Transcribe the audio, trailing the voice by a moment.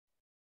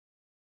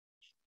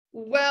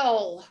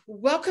Well,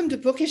 welcome to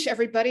Bookish,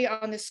 everybody,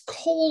 on this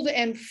cold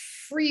and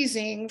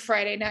freezing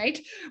Friday night.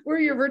 We're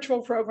your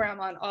virtual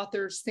program on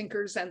authors,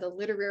 thinkers, and the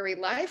literary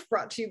life,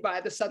 brought to you by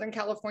the Southern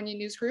California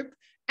News Group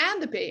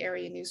and the Bay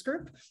Area News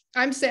Group.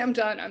 I'm Sam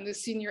Dunn. I'm the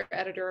senior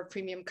editor of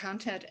premium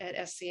content at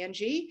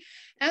SCNG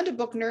and a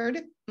book nerd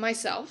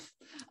myself.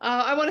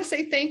 I want to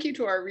say thank you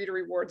to our Reader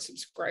Reward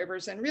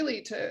subscribers and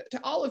really to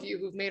all of you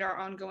who've made our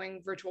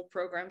ongoing virtual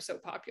program so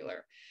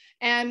popular.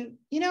 And,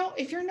 you know,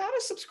 if you're not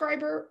a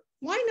subscriber,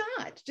 why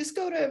not? Just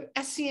go to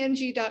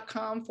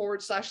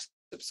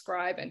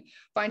scng.com/subscribe and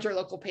find your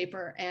local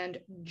paper and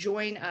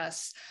join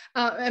us.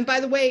 And by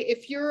the way,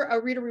 if you're a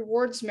Reader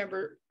Rewards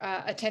member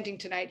attending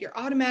tonight, you're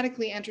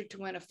automatically entered to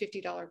win a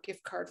 $50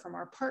 gift card from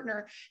our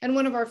partner and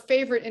one of our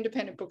favorite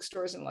independent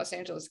bookstores in Los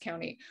Angeles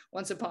County,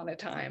 Once Upon a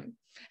Time.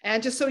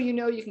 And just so you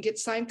know, you can get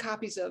signed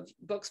copies of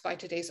books by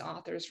today's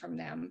authors from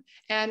them.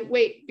 And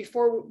wait,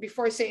 before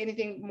I say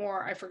anything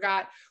more, I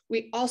forgot,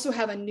 we also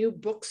have a new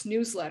books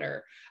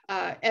newsletter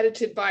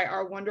edited by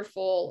our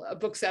wonderful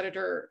books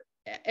editor,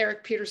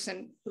 Eric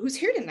Peterson, who's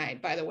here tonight,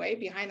 by the way,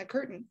 behind the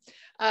curtain.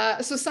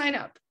 So sign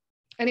up.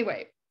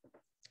 Anyway,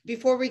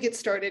 before we get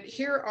started,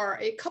 here are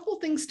a couple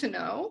things to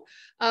know.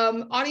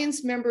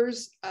 Audience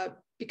members,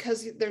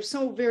 because there's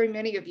so very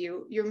many of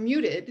you, you're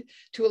muted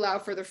to allow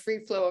for the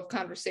free flow of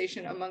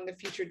conversation among the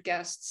featured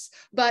guests.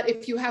 But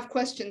if you have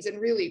questions, and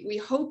really, we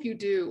hope you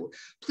do,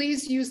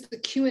 please use the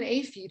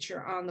Q&A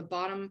feature on the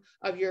bottom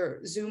of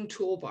your Zoom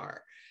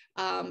toolbar.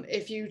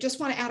 If you just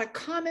want to add a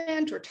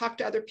comment or talk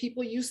to other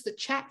people, use the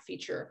chat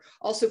feature,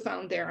 also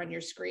found there on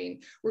your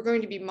screen. We're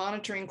going to be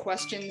monitoring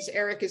questions.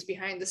 Eric is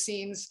behind the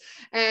scenes,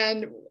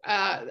 and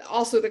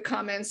also the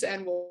comments,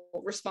 and we'll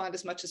respond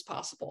as much as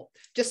possible.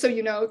 Just so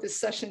you know, this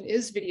session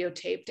is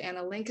videotaped, and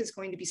a link is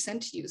going to be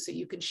sent to you so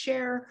you can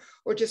share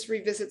or just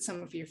revisit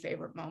some of your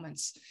favorite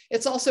moments.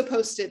 It's also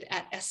posted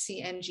at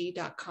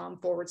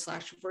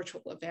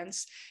scng.com/virtual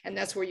events, and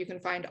that's where you can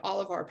find all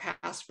of our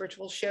past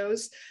virtual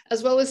shows,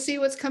 as well as see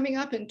what's coming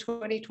up in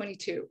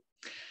 2022.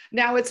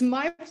 Now, it's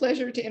my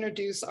pleasure to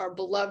introduce our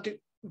beloved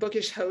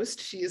Bookish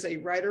host. She is a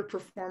writer,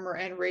 performer,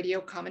 and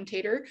radio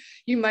commentator.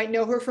 You might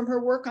know her from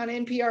her work on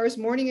NPR's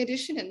Morning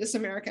Edition and This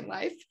American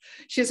Life.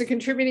 She is a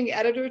contributing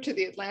editor to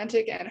The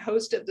Atlantic and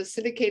host of the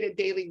syndicated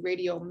daily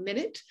radio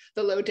Minute,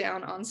 the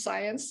lowdown on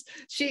science.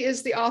 She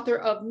is the author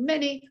of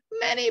many,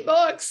 many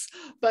books,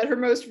 but her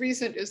most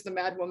recent is The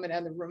Mad Woman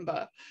and the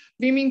Roomba.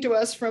 Beaming to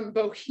us from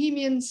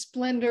bohemian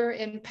splendor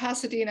in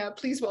Pasadena,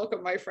 please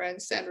welcome my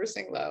friend, Sandra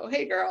Singlo.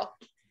 Hey, girl.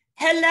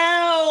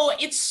 Hello,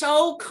 it's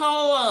so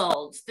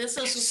cold. This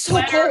is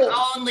so cold.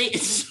 Only.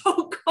 It's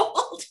so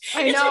cold.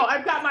 I know,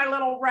 I've got my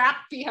little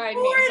wrap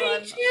behind me.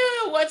 42,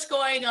 what's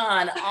going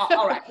on?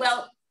 All right,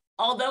 well,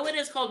 although it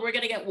is cold, we're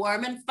gonna get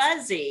warm and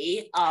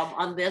fuzzy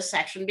on this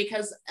section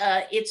because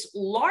it's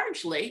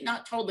largely,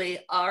 not totally,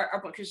 our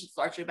book is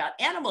largely about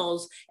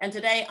animals. And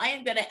today I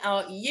am gonna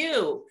out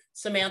you,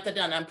 Samantha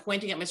Dunn, I'm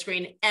pointing at my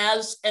screen,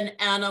 as an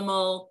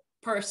animal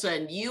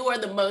person. You are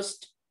the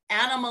most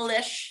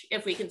animalish,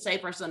 if we can say,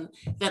 person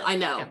that I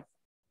know. Yeah.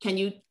 Can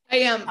you? I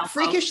am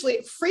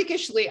freakishly.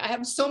 I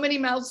have so many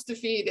mouths to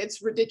feed.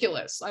 It's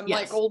ridiculous. I'm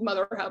like old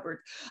Mother Hubbard.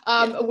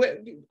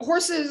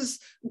 Horses,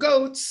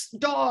 goats,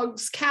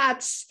 dogs,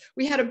 cats.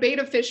 We had a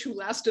betta fish who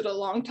lasted a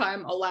long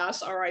time.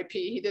 Alas, RIP,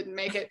 he didn't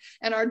make it.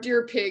 And our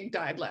dear pig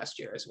died last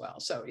year as well.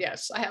 So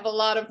yes, I have a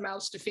lot of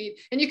mouths to feed.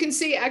 And you can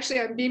see,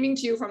 actually, I'm beaming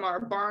to you from our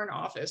barn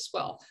office.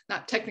 Well,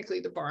 not technically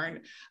the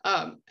barn,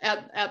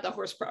 at the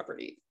horse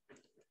property.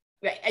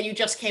 Right, and you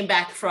just came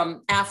back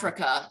from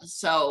Africa,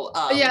 so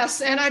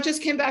yes, and I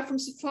just came back from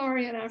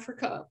safari in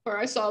Africa, where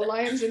I saw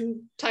lions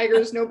and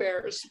tigers, no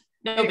bears.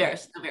 No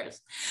bears.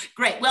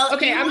 Great. Well,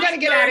 okay, I'm going to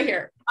get out of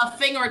here. A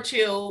thing or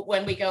two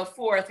when we go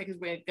forth, because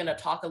we're going to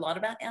talk a lot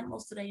about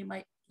animals today. You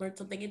might learn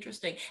something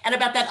interesting, and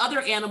about that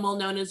other animal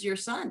known as your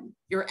son,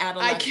 your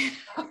adolescent.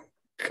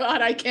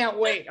 God, I can't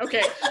wait.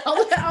 Okay,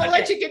 I'll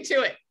let you get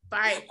to it.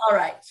 Bye. All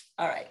right.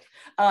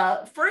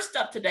 First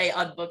up today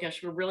on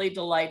Bookish, we're really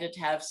delighted to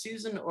have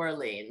Susan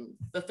Orlean,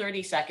 the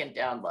 32nd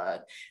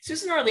download.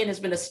 Susan Orlean has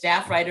been a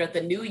staff writer at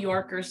The New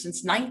Yorker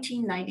since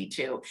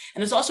 1992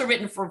 and has also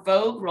written for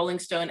Vogue, Rolling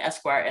Stone,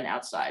 Esquire, and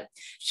Outside.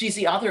 She's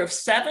the author of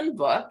 7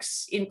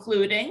 books,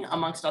 including,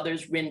 amongst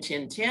others, Rin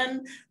Tin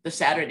Tin, The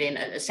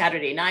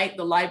Saturday Night,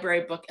 The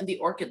Library Book, and The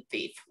Orchid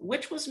Thief,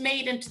 which was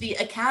made into the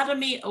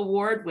Academy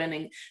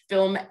Award-winning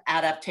film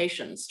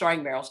adaptation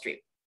starring Meryl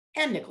Streep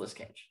and Nicolas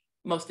Cage.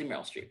 Mostly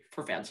Meryl Streep,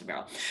 for fans of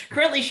Meryl.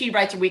 Currently, she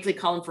writes a weekly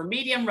column for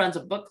Medium, runs a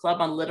book club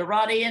on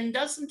literati, and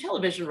does some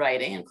television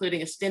writing,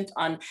 including a stint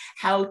on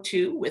How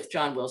To with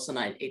John Wilson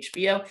on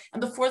HBO,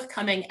 and the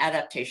forthcoming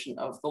adaptation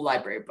of The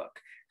Library Book,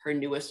 her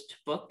newest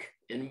book,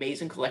 an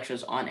amazing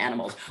collections on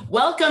animals.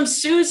 Welcome,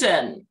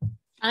 Susan.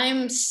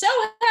 I'm so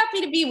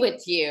happy to be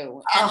with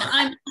you, and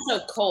I'm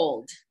so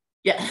cold.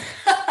 Yeah.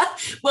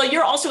 Well,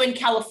 you're also in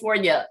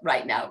California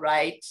right now,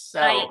 right? So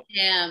I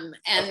am,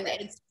 and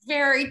it's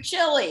very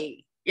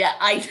chilly. Yeah,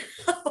 I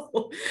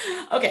know.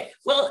 Okay,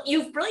 well,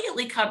 you've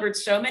brilliantly covered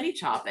so many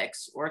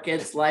topics: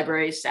 orchids,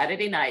 libraries,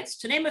 Saturday nights,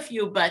 to name a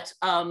few. But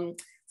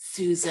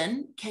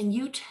Susan, can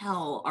you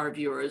tell our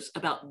viewers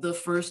about the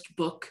first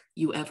book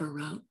you ever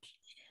wrote?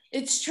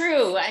 It's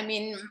true. I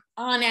mean,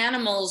 On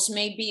Animals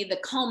may be the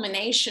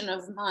culmination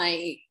of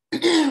my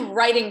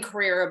writing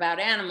career about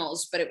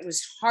animals, but it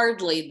was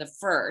hardly the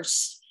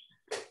first.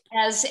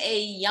 As a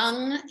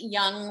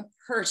young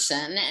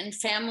person, and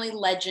family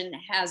legend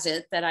has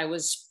it that I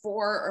was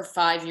 4 or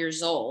 5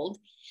 years old,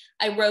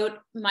 I wrote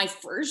my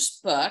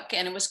first book,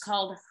 and it was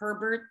called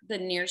Herbert the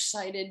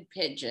Nearsighted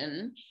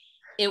Pigeon.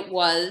 It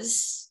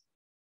was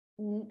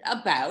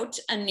about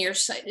a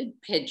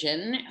nearsighted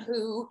pigeon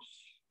who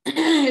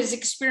is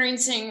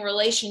experiencing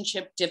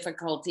relationship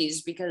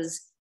difficulties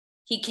because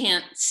he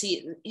can't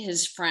see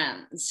his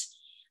friends.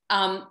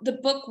 The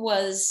book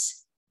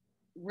was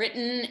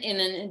written in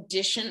an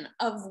edition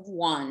of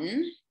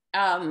one,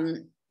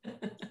 and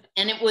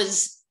it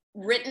was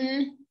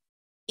written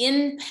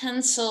in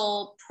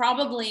pencil,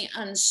 probably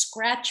on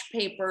scratch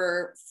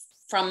paper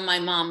from my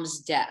mom's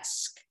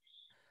desk.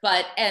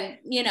 But, and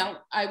you know,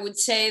 I would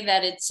say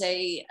that it's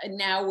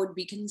now would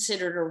be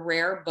considered a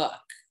rare book.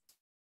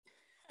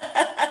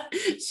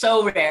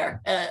 So rare,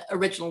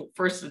 original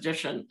first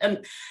edition.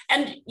 And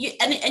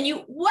you,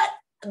 what,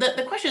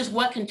 the question is,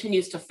 what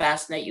continues to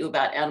fascinate you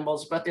about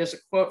animals? But there's a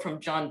quote from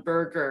John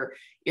Berger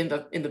in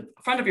the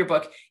front of your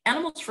book: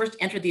 animals first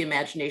entered the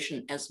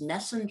imagination as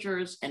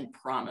messengers and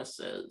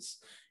promises.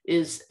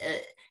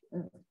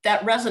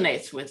 That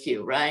resonates with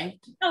you, right?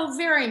 Oh,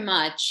 very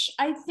much.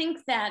 I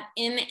think that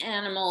in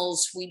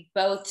animals, we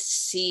both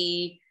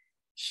see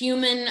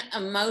human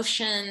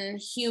emotion,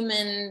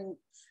 human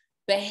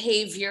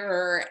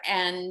behavior,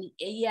 and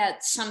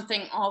yet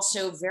something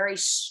also very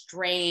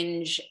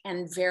strange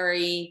and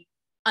very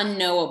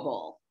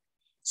unknowable.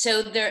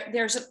 So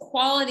there's a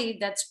quality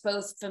that's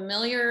both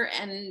familiar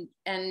and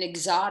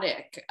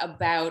exotic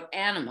about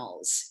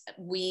animals.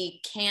 We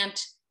can't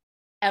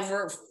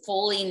ever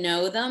fully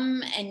know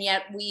them, and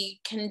yet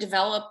we can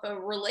develop a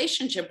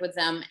relationship with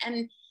them.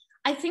 And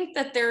I think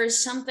that there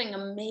is something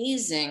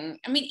amazing.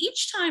 I mean,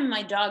 each time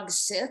my dog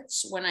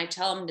sits, when I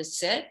tell him to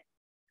sit,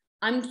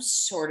 I'm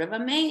sort of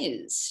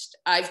amazed.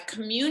 I've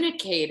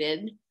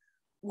communicated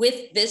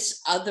with this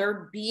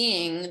other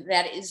being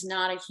that is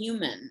not a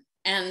human,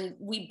 and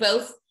we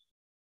both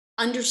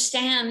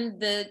understand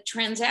the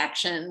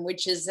transaction,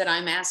 which is that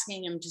I'm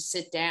asking him to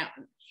sit down.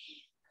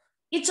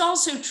 It's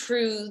also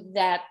true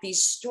that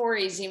these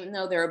stories, even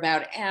though they're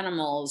about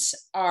animals,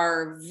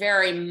 are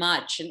very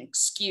much an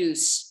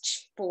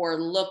excuse for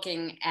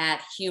looking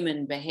at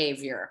human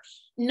behavior.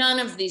 None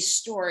of these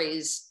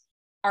stories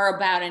are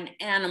about an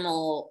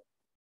animal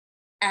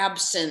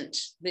absent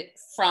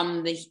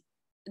from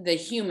the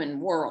human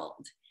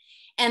world.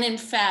 And in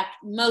fact,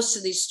 most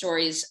of these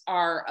stories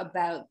are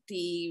about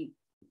the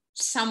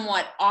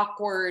somewhat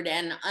awkward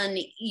and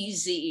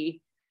uneasy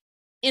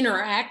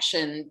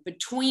interaction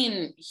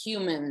between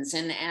humans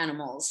and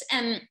animals.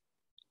 And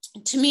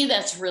to me,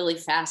 that's really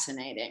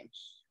fascinating.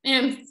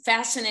 I'm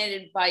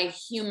fascinated by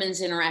humans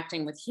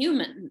interacting with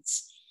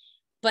humans,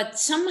 but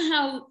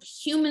somehow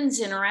humans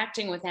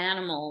interacting with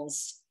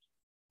animals,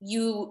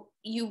 you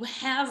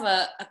have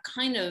a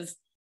kind of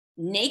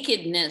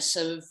nakedness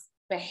of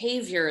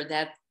behavior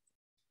that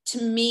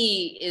to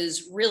me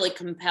is really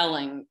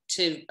compelling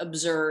to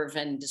observe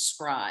and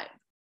describe.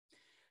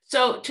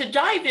 So to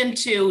dive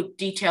into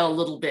detail a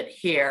little bit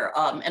here,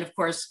 and of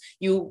course,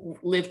 you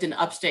lived in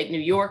upstate New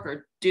York,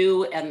 or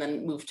do, and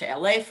then moved to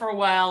LA for a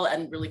while,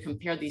 and really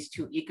compared these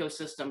two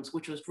ecosystems,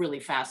 which was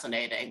really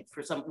fascinating.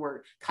 For some,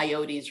 where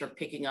coyotes are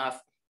picking off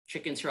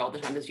chickens here all the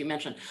time, as you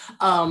mentioned.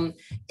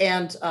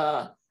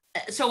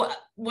 So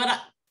what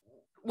I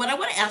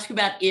want to ask you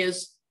about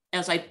is,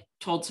 as I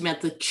told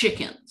Samantha,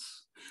 chickens.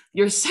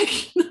 Your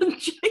section on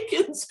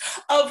chickens,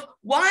 of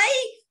why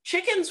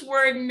chickens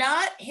were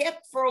not hip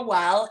for a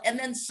while, and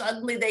then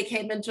suddenly they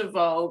came into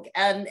vogue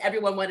and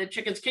everyone wanted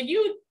chickens. Can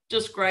you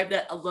describe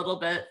that a little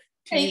bit?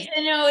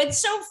 You know, it's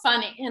so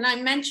funny. And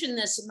I mentioned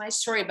this in my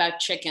story about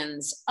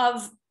chickens.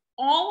 Of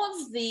all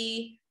of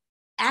the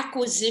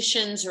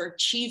acquisitions or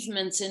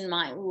achievements in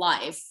my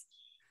life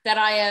that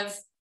I have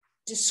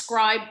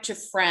described to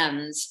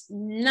friends,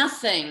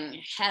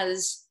 nothing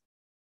has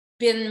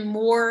been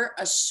more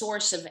a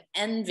source of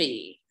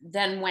envy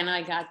than when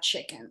I got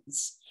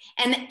chickens.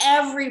 And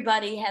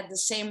everybody had the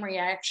same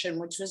reaction,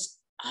 which was,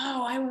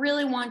 oh, I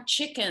really want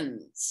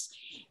chickens.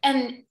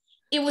 And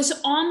it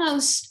was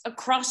almost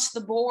across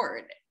the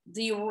board,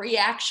 the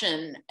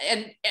reaction.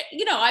 And,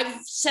 you know, I've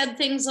said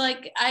things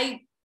like, I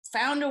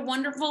found a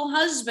wonderful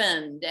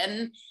husband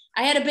and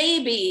I had a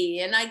baby,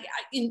 and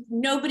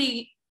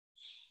nobody,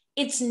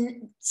 it's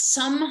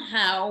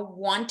somehow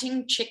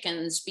wanting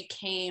chickens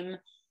became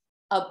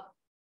a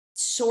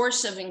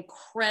source of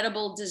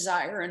incredible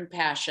desire and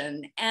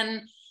passion.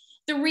 And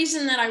the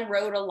reason that I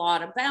wrote a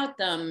lot about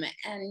them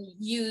and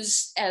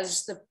used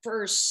as the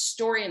first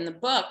story in the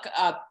book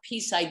a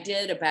piece I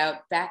did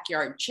about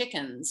backyard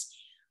chickens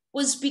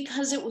was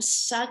because it was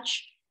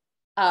such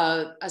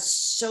a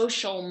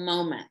social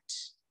moment.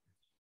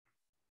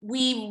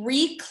 We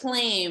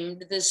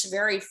reclaimed this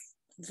very,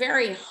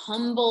 very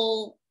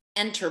humble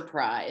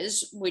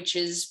enterprise, which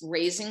is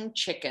raising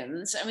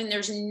chickens. I mean,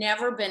 there's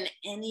never been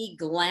any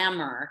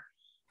glamour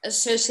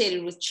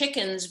associated with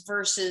chickens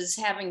versus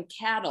having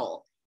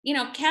cattle. You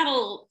know,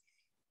 cattle,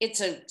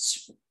 it's a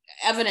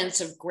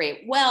evidence of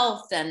great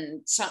wealth,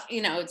 and so,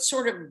 you know, it's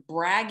sort of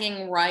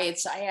bragging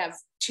rights. I have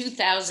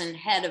 2,000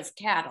 head of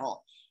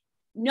cattle.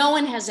 No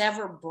one has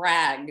ever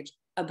bragged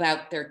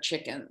about their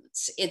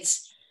chickens.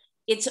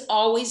 It's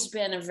always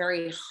been a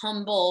very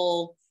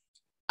humble,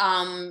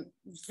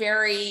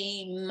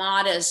 very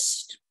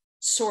modest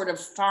sort of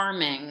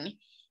farming.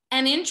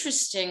 And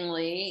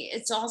interestingly,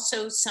 it's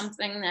also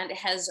something that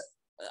has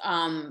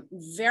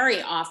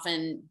very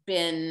often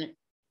been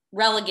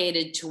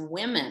relegated to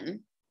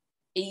women.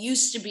 It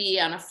used to be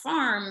on a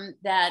farm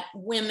that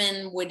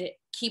women would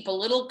keep a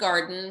little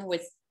garden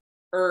with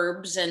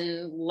herbs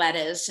and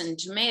lettuce and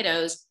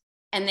tomatoes,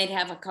 and they'd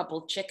have a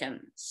couple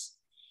chickens.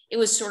 It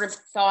was sort of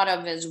thought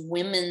of as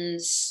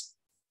women's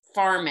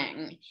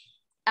farming.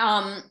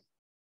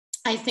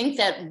 I think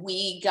that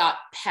we got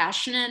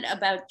passionate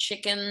about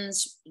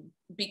chickens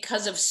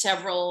because of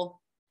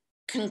several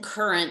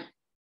concurrent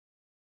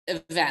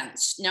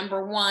events.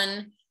 Number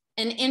one,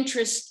 an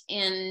interest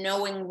in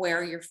knowing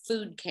where your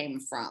food came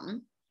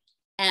from.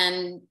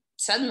 And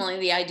suddenly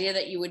the idea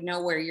that you would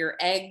know where your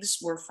eggs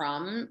were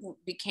from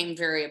became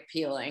very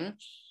appealing.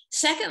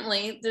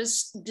 Secondly,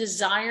 this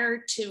desire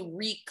to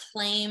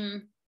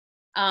reclaim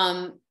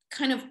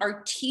kind of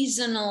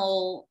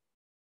artisanal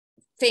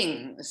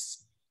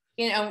things.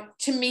 You know,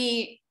 to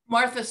me,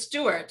 Martha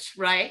Stewart,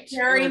 right?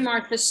 Very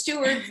Martha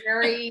Stewart,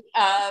 very,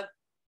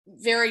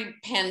 very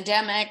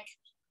pandemic.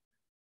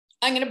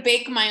 I'm going to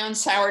bake my own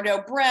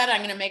sourdough bread. I'm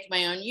going to make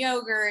my own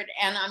yogurt,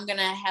 and I'm going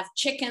to have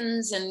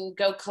chickens and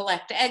go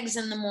collect eggs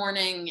in the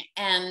morning.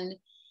 And,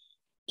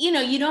 you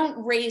know, you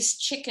don't raise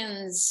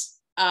chickens.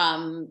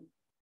 You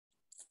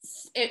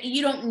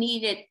don't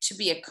need it to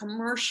be a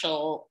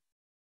commercial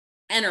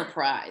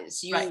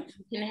enterprise. You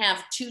can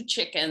have 2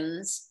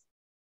 chickens,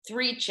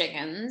 3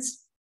 chickens,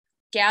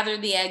 gather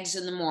the eggs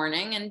in the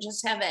morning and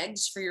just have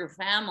eggs for your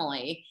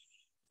family.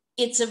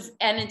 It's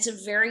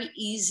a very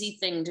easy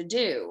thing to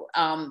do.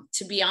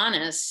 To be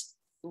honest,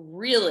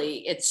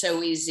 really, it's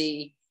so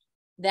easy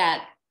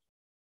that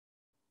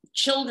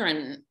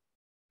children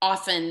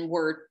often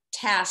were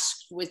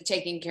tasked with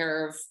taking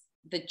care of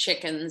the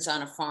chickens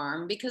on a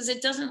farm because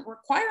it doesn't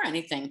require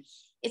anything.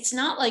 It's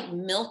not like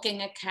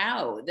milking a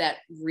cow that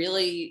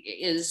really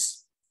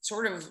is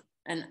sort of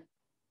an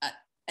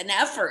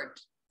effort,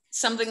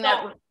 something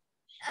that...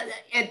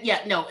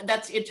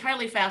 That's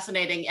entirely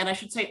fascinating. And I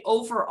should say,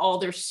 overall,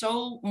 there's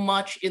so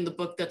much in the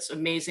book that's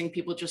amazing.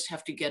 People just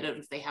have to get it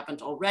if they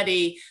haven't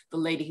already. The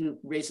lady who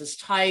raises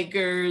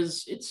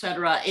tigers,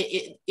 etc.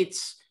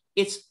 It's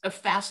a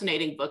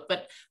fascinating book.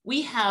 But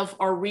we have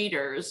our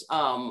readers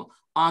on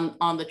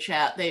the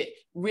chat. They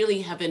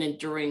really have an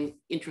enduring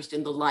interest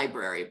in the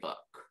library book.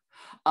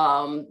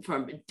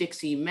 From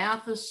Dixie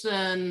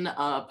Matheson,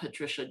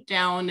 Patricia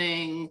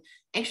Downing,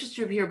 anxious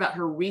to hear about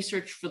her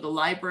research for the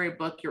library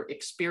book, your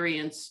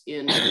experience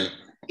in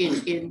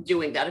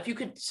doing that. If you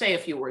could say a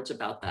few words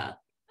about that.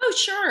 Oh,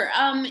 sure.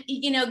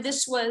 You know,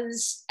 this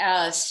was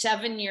a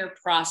 7-year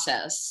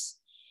process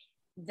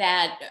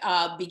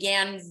that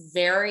began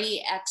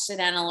very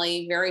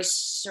accidentally,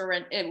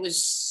 it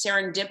was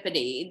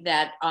serendipity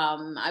that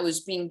I was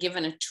being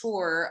given a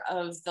tour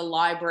of the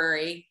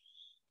library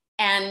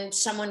and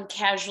someone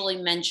casually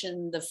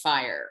mentioned the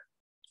fire.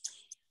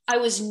 I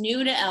was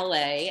new to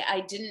LA.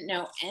 I didn't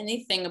know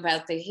anything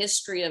about the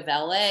history of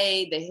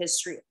LA, the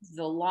history of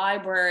the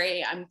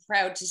library. I'm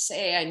proud to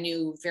say I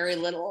knew very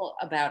little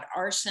about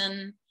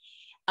arson,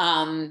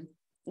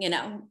 you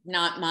know,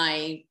 not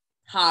my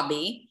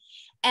hobby.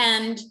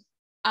 And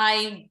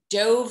I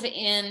dove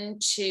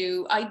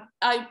into,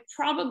 I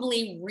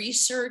probably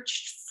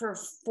researched for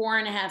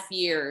 4.5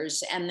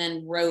 years and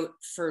then wrote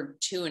for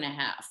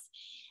 2.5.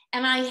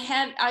 And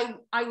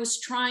I was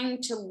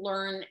trying to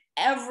learn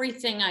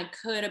everything I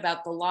could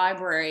about the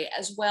library,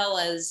 as well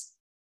as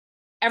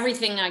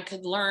everything I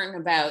could learn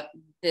about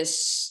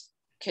this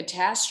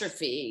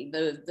catastrophe,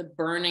 the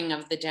burning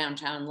of the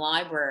downtown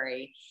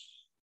library,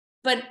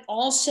 but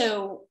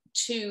also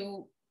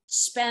to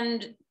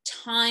spend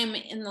time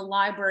in the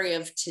library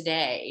of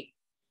today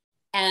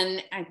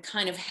and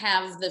kind of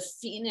have the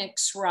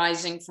phoenix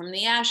rising from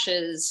the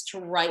ashes to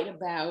write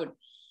about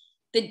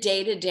the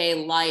day-to-day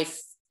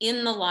life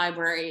in the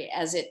library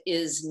as it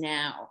is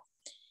now.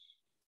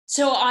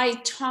 So I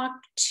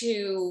talked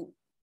to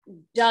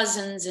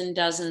dozens and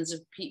dozens of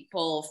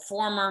people,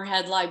 former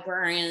head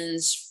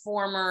librarians,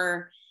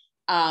 former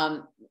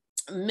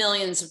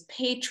millions of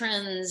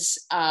patrons,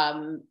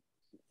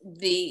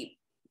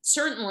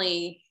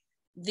 certainly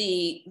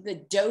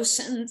the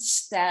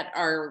docents that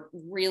are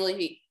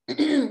really,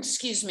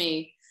 excuse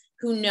me,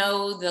 who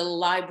know the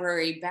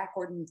library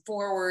backward and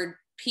forward,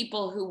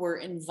 people who were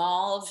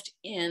involved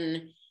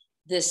in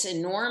this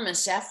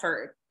enormous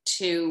effort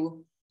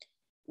to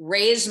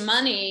raise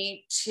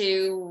money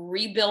to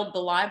rebuild the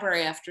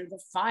library after the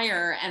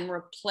fire and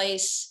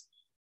replace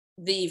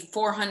the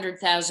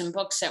 400,000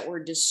 books that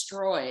were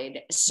destroyed.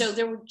 So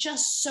there were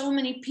just so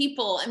many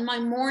people, and my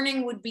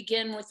morning would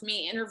begin with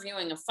me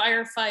interviewing a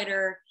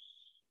firefighter,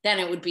 then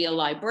it would be a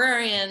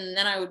librarian,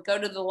 then I would go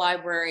to the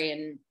library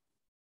and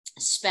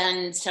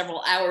spend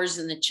several hours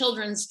in the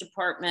children's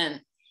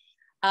department,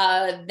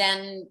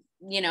 then,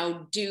 you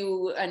know,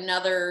 do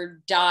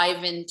another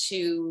dive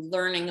into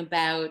learning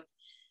about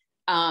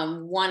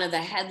one of the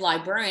head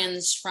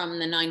librarians from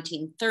the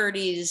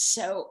 1930s.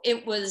 So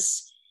it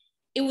was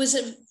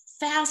a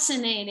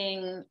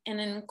fascinating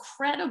and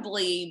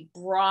incredibly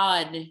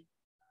broad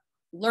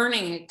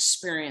learning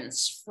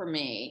experience for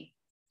me.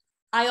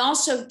 I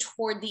also,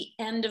 toward the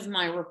end of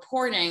my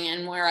reporting,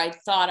 and where I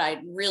thought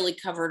I'd really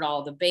covered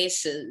all the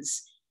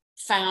bases,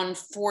 found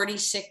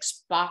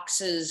 46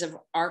 boxes of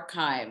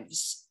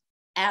archives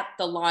at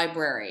the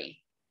library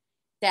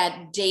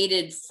that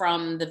dated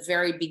from the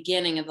very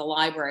beginning of the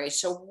library.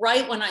 So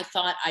right when I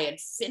thought I had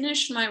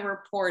finished my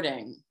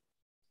reporting,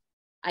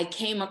 I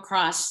came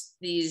across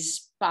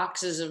these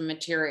boxes of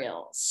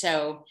material.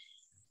 So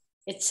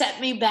it set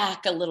me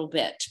back a little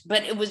bit,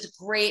 but it was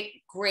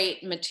great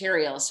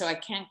material. So I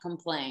can't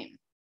complain.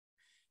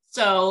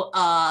 So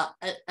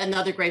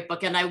another great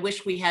book. And I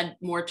wish we had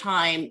more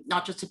time,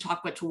 not just to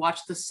talk, but to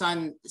watch the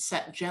sun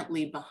set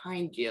gently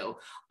behind you.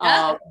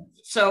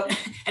 So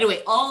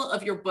anyway, all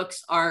of your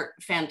books are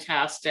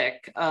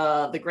fantastic.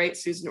 The great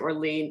Susan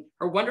Orlean,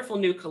 her wonderful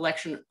new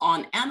collection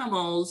on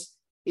animals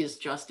is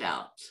just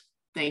out.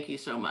 Thank you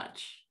so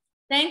much.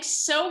 Thanks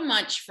so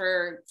much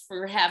for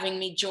having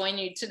me join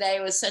you today.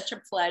 It was such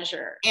a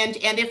pleasure. And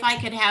if I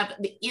could have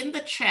in the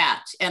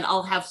chat, and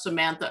I'll have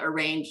Samantha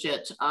arrange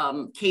it,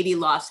 Katie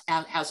Loss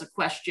has a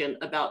question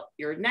about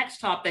your next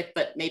topic,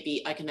 but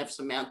maybe I can have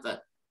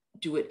Samantha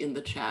do it in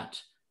the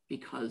chat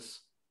because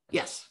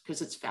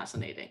it's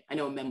fascinating. I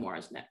know a memoir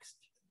is next.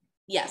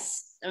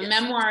 Yes, a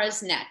memoir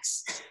is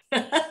next.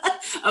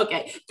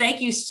 Okay,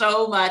 thank you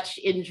so much.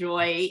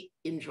 Enjoy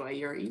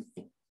your evening.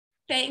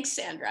 Thanks,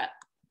 Sandra.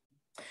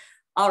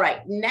 All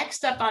right,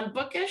 next up on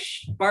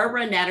Bookish, Dr.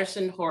 Barbara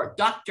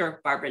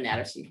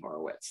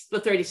Natterson-Horowitz, the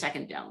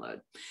 30-second download.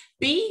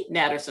 B.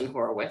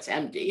 Natterson-Horowitz,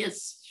 MD,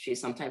 as she's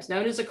sometimes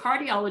known, is a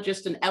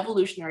cardiologist and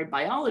evolutionary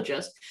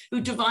biologist who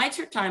divides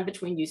her time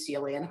between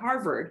UCLA and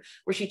Harvard,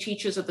 where she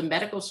teaches at the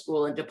medical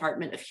school and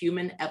Department of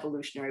Human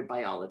Evolutionary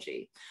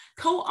Biology.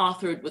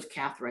 Co-authored with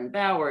Catherine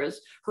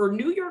Bowers, her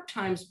New York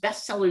Times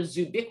bestseller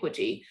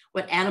Zoobiquity,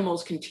 What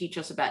Animals Can Teach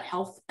Us About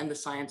Health and the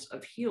Science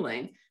of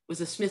Healing, was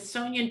a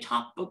Smithsonian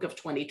Top Book of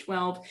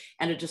 2012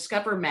 and a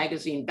Discover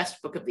Magazine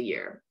Best Book of the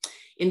Year.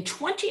 In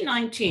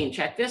 2019,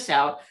 check this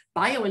out,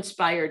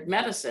 Bio-Inspired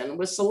Medicine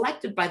was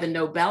selected by the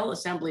Nobel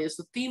Assembly as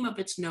the theme of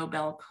its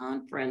Nobel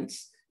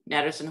Conference.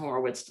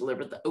 Natterson-Horowitz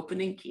delivered the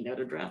opening keynote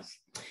address.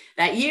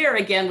 That year,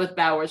 again with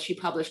Bowers, she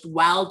published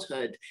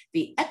Wildhood,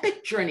 the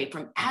epic journey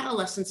from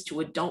adolescence to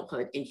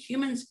adulthood in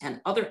humans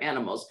and other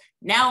animals,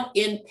 now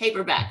in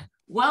paperback.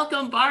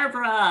 Welcome,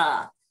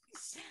 Barbara.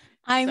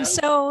 I'm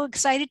so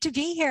excited to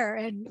be here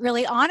and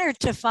really honored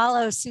to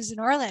follow Susan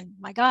Orlean.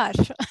 My gosh.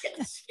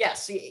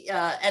 Yes,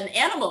 and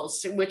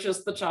animals, which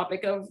is the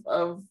topic of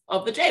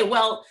the day.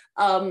 Well,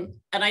 and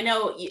I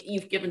know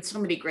you've given so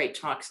many great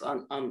talks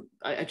on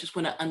I just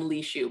want to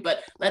unleash you,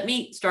 but let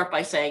me start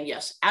by saying,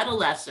 yes,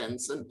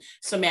 adolescence, and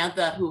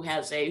Samantha, who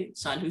has a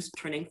son who's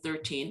turning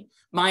 13,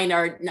 mine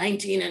are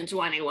 19 and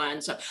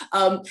 21. So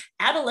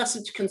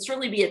adolescence can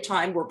certainly be a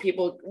time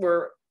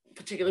where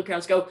particular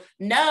parents go,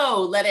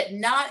 no, let it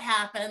not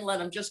happen. Let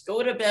them just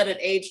go to bed at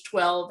age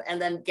 12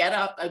 and then get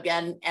up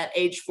again at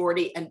age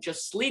 40 and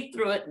just sleep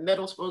through it.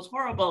 Middle school is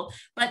horrible,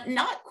 but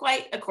not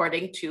quite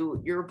according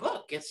to your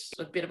book. It's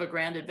a bit of a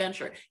grand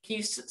adventure. Can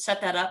you set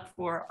that up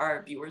for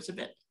our viewers a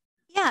bit?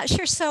 Yeah,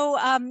 sure. So,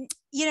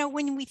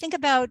 when we think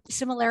about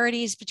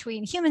similarities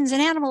between humans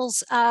and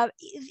animals,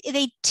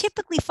 they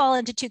typically fall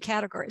into two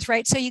categories,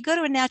 right? So you go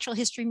to a natural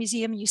history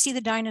museum, you see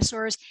the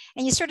dinosaurs,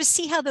 and you sort of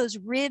see how those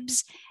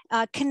ribs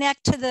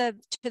connect to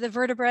the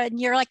vertebra, and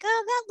you're like,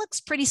 oh, that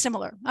looks pretty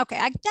similar. Okay,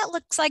 that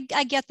looks like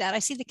I get that. I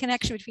see the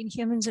connection between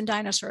humans and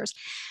dinosaurs.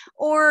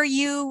 Or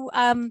you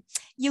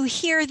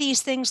hear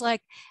these things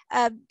like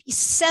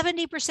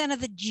 70%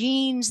 of the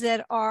genes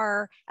that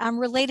are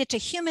related to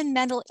human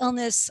mental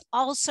illness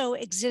also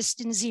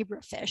exist in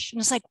zebrafish,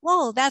 and it's like,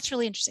 whoa, that's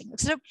really interesting.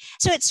 So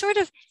it's sort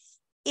of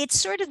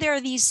there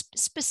are these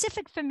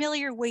specific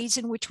familiar ways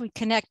in which we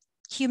connect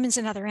humans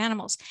and other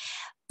animals,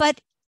 but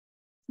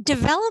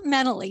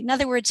developmentally, in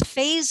other words,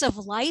 phase of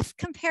life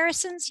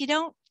comparisons, you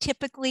don't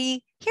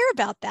typically hear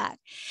about that.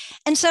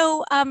 And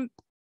so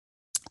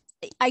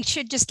I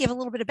should just give a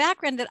little bit of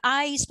background that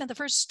I spent the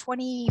first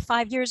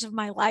 25 years of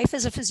my life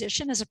as a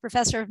physician, as a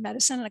professor of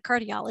medicine and a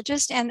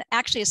cardiologist, and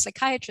actually a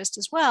psychiatrist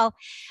as well.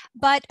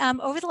 But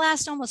over the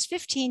last almost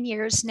 15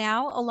 years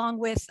now, along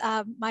with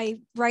my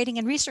writing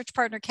and research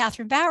partner,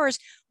 Catherine Bowers,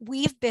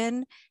 we've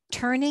been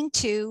turning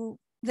to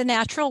the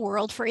natural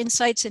world for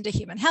insights into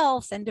human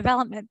health and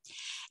development.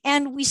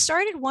 And we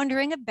started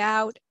wondering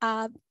about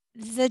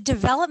the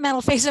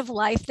developmental phase of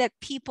life that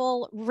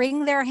people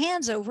wring their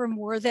hands over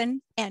more than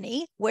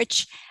any,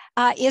 which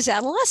is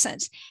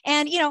adolescence.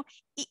 And,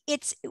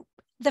 it's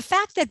the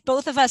fact that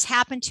both of us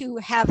happen to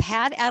have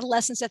had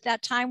adolescence at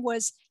that time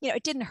was,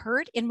 it didn't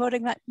hurt in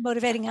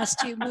motivating us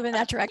to move in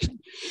that direction.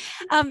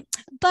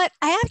 But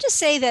I have to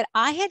say that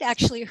I had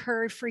actually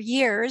heard for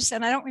years,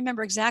 and I don't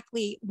remember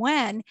exactly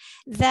when,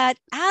 that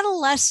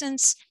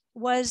adolescence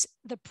was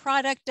the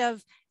product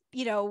of,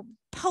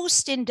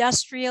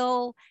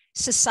 post-industrial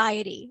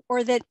society,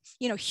 or that,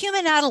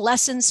 human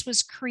adolescence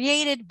was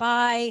created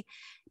by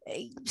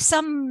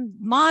some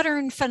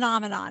modern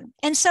phenomenon.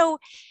 And so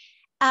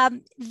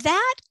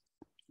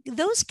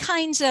those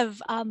kinds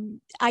of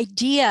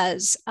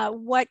ideas,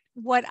 what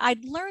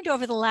I'd learned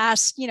over the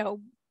last,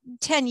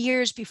 10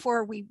 years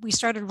before we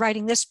started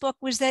writing this book,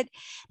 was that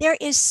there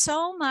is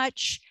so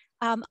much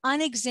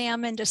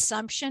unexamined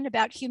assumption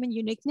about human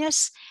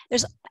uniqueness.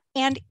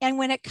 And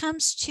when it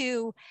comes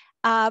to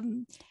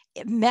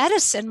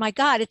medicine, my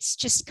God, it's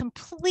just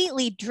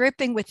completely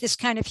dripping with this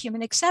kind of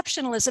human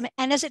exceptionalism.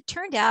 And as it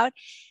turned out,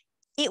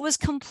 it was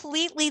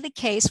completely the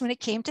case when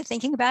it came to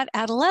thinking about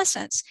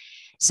adolescence.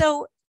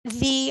 So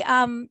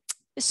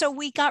so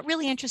we got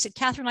really interested,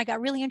 Catherine and I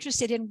got really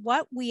interested in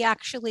what we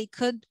actually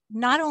could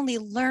not only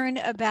learn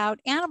about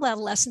animal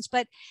adolescence,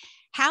 but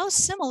how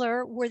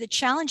similar were the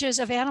challenges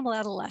of animal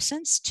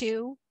adolescence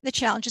to the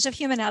challenges of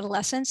human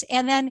adolescence?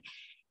 And then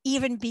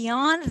even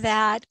beyond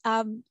that,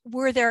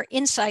 were there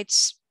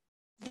insights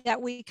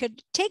that we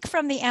could take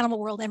from the animal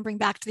world and bring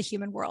back to the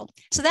human world?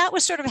 So that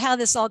was sort of how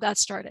this all got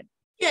started.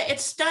 Yeah,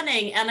 it's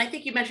stunning. And I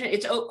think you mentioned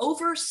it's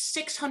over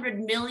 600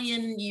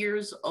 million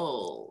years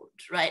old,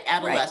 right?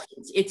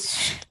 Adolescence.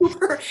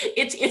 Right.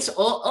 It's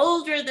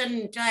older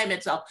than time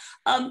itself.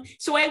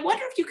 So I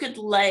wonder if you could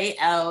lay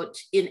out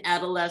in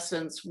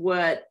adolescence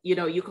what,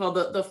 you call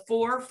the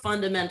four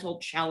fundamental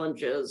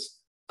challenges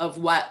of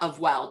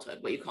wildhood,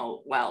 what you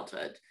call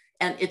wildhood.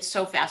 And it's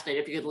so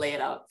fascinating if you could lay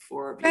it out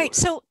for viewers. Right.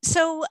 So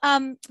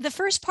the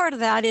first part of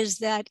that is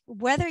that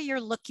whether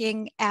you're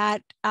looking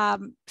at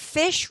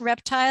fish,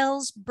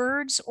 reptiles,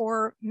 birds,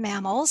 or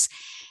mammals,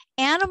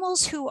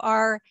 animals who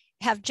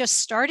have just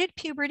started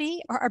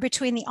puberty or are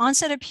between the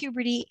onset of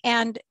puberty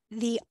and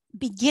the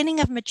beginning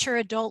of mature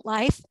adult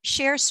life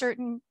share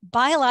certain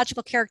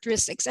biological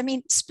characteristics. I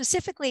mean,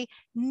 specifically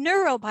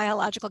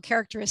neurobiological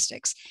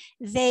characteristics.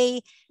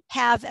 They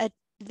have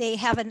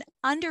an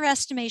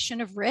underestimation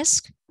of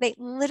risk. They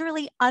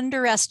literally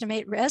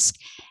underestimate risk.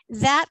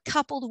 That,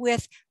 coupled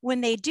with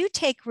when they do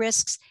take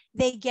risks,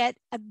 they get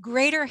a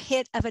greater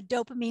hit of a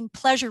dopamine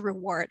pleasure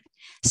reward.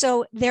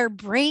 So their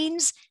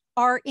brains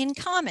are in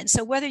common.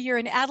 So whether you're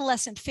an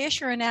adolescent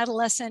fish or an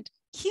adolescent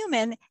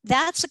human,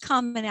 that's a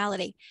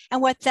commonality.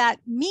 And what that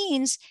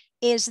means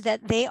is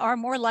that they are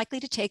more likely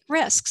to take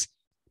risks.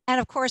 And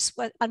of course,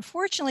 what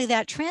unfortunately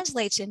that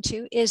translates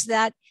into is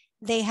that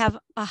they have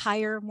a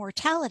higher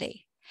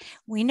mortality.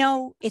 We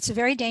know it's a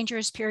very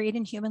dangerous period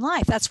in human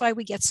life. That's why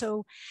we get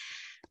so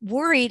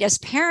worried as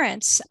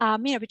parents.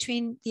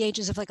 Between the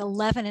ages of like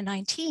 11 and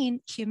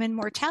 19, human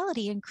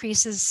mortality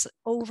increases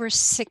over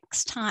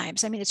 6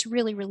 times. I mean, it's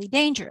really, really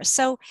dangerous.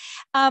 So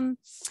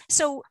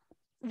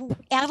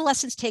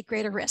adolescents take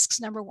greater risks,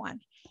 number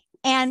one.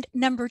 And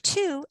number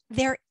two,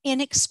 they're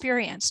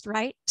inexperienced,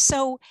 right?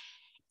 So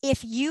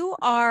if you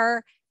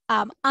are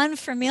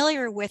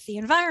unfamiliar with the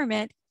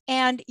environment,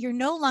 and you're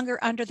no longer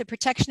under the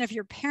protection of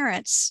your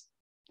parents,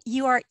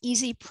 you are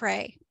easy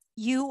prey.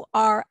 You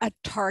are a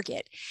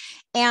target.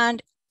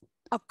 And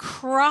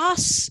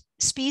across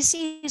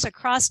species,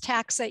 across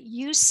taxa,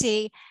 you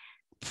see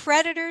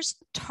predators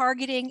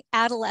targeting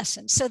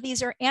adolescents. So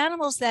these are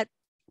animals that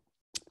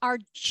are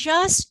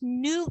just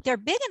new. They're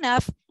big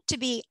enough to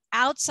be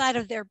outside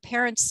of their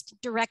parents'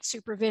 direct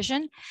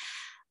supervision,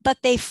 but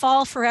they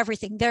fall for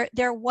everything.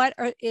 They're what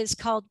is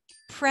called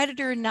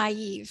predator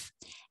naive.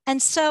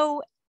 And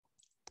so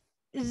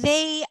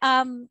these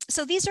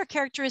are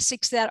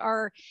characteristics that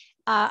are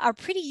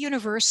pretty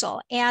universal.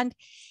 And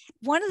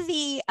one of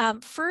the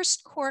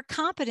first core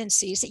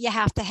competencies that you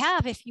have to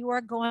have if you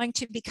are going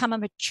to become a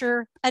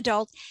mature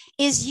adult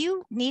is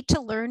you need to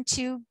learn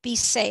to be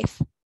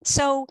safe.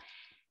 So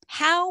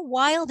how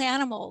wild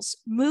animals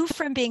move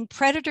from being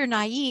predator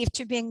naive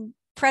to being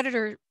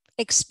predator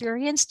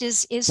experienced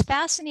is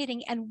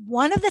fascinating. And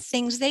one of the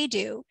things they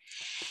do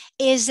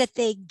is that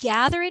they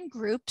gather in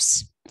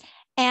groups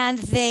and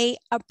they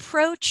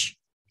approach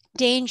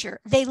danger.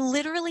 They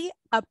literally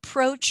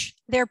approach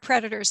their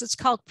predators. It's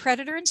called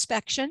predator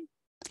inspection.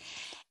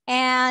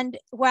 And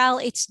while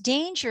it's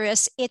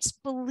dangerous, it's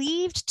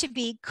believed to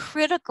be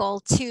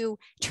critical to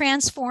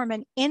transform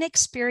an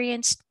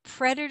inexperienced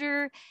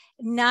predator,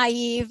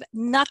 naive,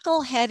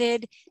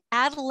 knuckle-headed,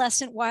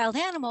 adolescent wild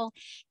animal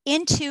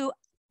into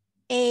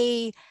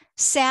a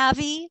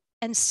savvy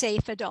and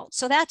safe adult.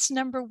 So that's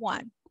number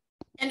one.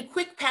 And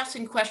quick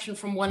passing question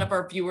from one of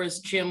our viewers,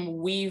 Jim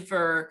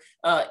Weaver,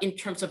 in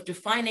terms of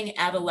defining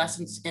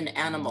adolescence in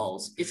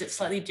animals. Is it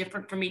slightly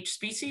different from each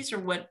species or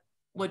what?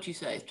 What'd you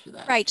say to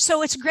that? Right.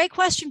 So it's a great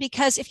question,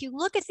 because if you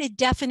look at the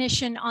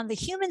definition on the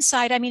human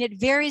side, I mean, it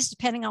varies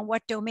depending on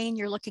what domain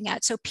you're looking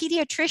at. So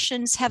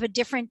pediatricians have a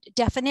different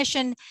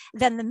definition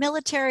than the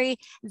military,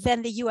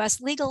 than the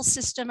US legal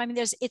system. I mean,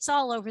 it's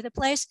all over the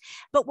place.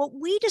 But what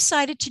we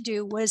decided to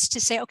do was to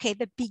say, okay,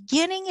 the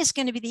beginning is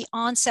going to be the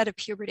onset of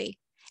puberty.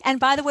 And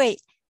by the way,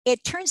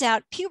 it turns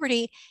out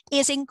puberty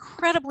is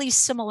incredibly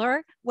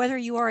similar, whether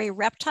you are a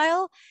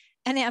reptile,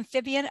 an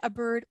amphibian, a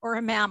bird, or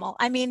a mammal.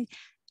 I mean,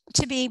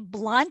 to be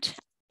blunt,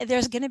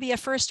 there's going to be a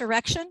first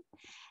erection.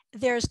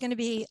 There's going to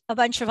be a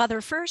bunch of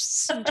other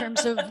firsts in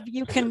terms of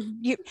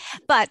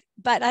but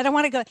I don't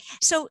want to go.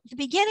 So the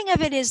beginning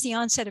of it is the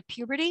onset of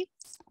puberty,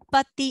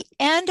 but the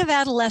end of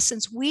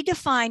adolescence, we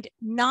defined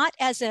not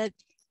as a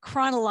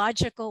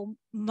chronological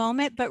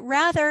moment, but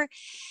rather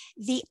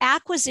the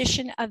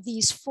acquisition of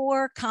these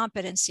 4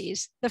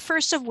 competencies, the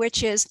first of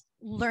which is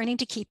learning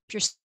to keep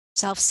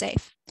yourself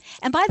safe.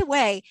 And by the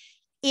way,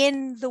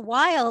 in the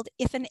wild,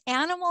 if an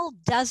animal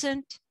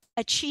doesn't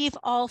achieve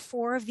all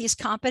 4 of these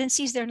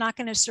competencies, they're not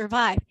going to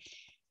survive.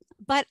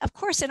 But of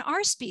course, in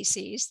our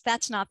species,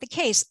 that's not the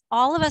case.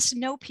 All of us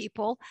know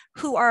people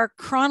who are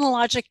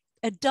chronologic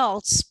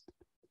adults,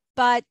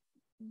 but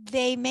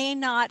they may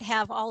not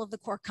have all of the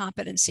core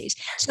competencies.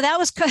 So that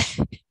was good.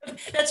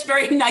 That's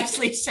very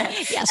nicely said.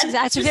 Yes, and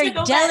that's a very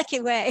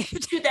delicate way.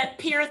 To that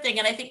peer thing,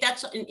 and I think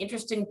that's an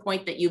interesting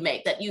point that you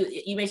make, that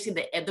you may see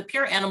that the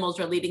peer animals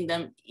are leading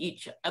them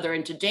each other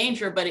into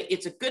danger, but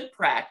it's a good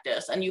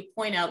practice. And you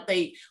point out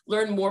they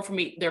learn more from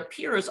their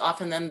peers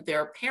often than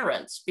their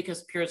parents,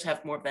 because peers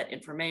have more of that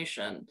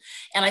information.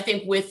 And I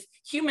think with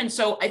humans,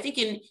 so I think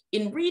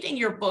in reading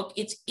your book,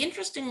 it's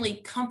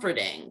interestingly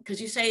comforting, because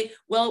you say,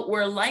 well,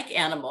 we're like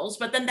animals,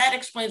 but then that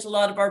explains a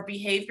lot of our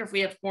behavior. If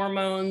we have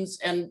hormones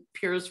and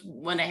peers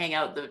want to hang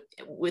out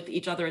with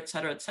each other, et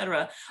cetera, et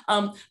cetera.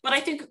 But I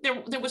think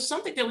there was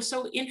something that was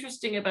so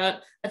interesting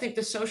about, I think,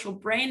 the social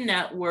brain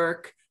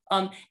network,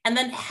 and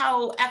then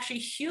how actually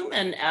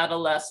human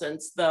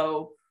adolescents,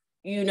 though,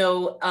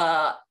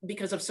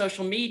 because of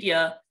social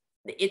media,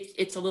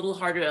 it's a little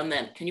harder on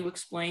them. Can you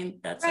explain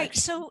that Right.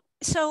 section?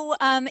 So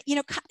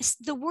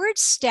the word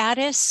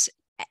status,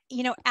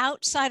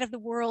 outside of the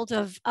world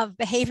of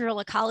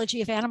behavioral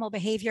ecology, of animal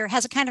behavior,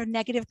 has a kind of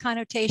negative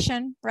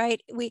connotation,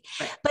 right?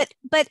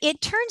 But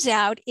it turns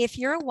out, if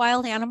you're a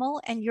wild animal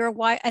and you're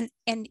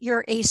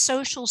you're a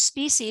social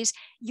species,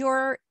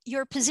 your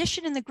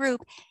position in the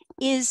group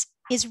is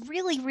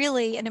really,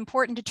 really an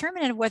important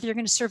determinant of whether you're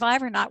going to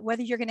survive or not,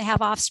 whether you're going to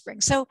have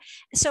offspring. So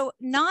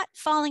not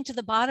falling to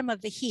the bottom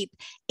of the heap,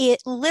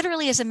 it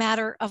literally is a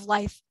matter of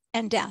life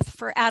and death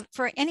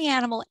for any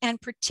animal, and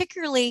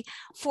particularly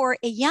for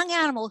a young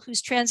animal who's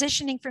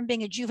transitioning from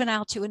being a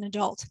juvenile to an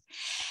adult.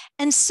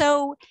 And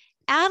so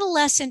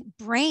adolescent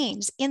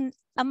brains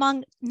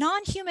among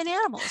non-human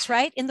animals,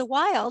 right, in the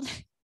wild,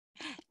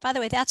 by the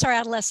way, that's our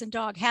adolescent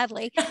dog,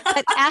 Hadley,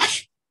 but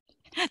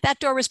that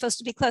door was supposed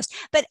to be closed,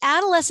 but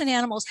adolescent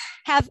animals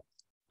have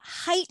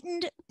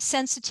heightened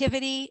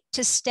sensitivity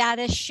to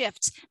status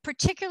shifts,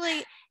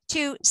 particularly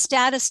to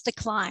status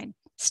decline,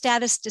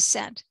 status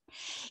descent.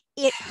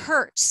 It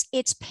hurts,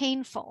 it's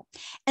painful.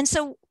 And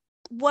so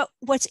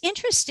what's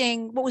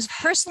interesting, what was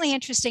personally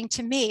interesting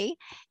to me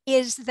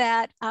is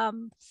that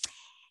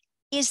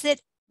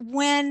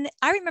when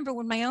I remember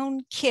when my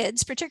own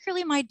kids,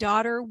 particularly my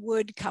daughter,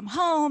 would come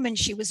home and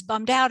she was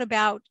bummed out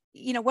about,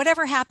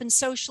 whatever happened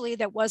socially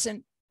that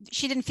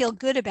she didn't feel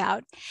good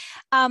about,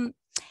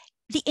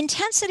 the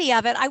intensity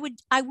of it,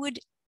 I would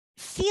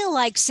feel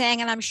like saying,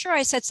 and I'm sure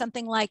I said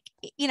something like,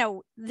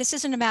 this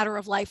isn't a matter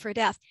of life or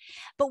death.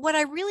 But what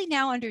I really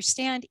now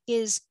understand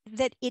is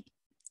that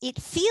it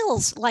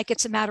feels like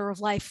it's a matter of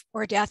life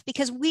or death,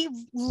 because we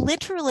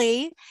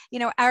literally,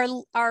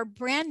 our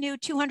brand new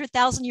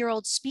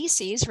 200,000-year-old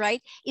species,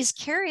 right, is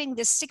carrying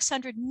this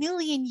 600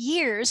 million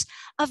years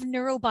of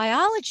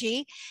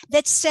neurobiology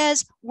that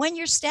says when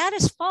your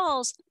status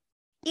falls,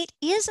 it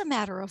is a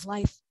matter of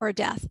life or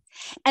death.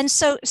 And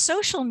so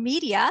social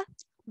media,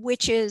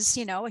 which is,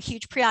 a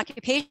huge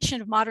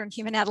preoccupation of modern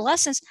human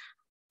adolescents,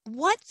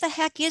 what the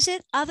heck is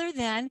it other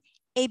than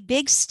a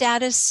big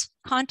status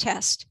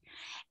contest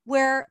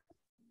where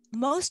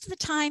most of the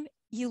time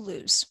you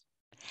lose?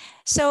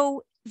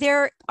 So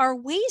there are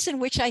ways in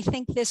which I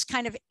think this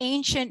kind of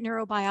ancient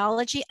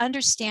neurobiology,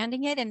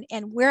 understanding it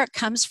and where it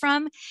comes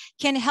from,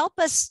 can help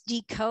us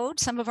decode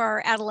some of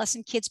our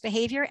adolescent kids'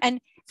 behavior. And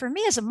for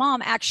me as a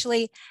mom,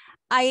 actually,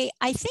 I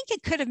think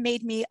it could have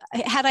made me,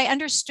 had I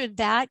understood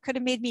that, could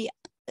have made me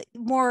a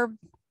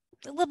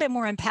little bit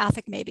more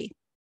empathic, maybe.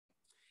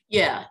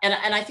 Yeah,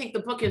 and I think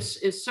the book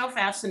is so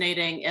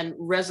fascinating and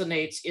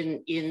resonates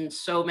in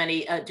so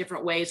many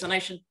different ways. And I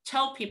should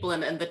tell people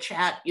in the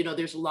chat,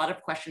 there's a lot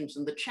of questions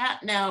in the chat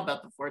now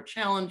about the 4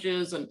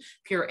 challenges and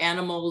peer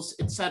animals,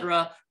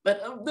 etc.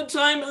 but the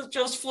time has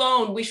just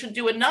flown. We should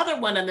do another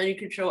one, and then you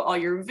can show all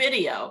your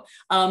video.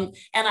 And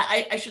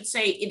I should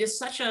say it's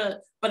such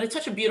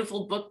a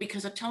beautiful book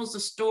because it tells the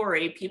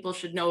story. People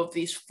should know of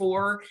these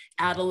 4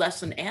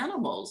 adolescent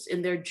animals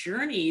in their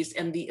journeys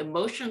and the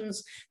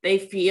emotions they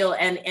feel,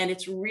 and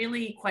it's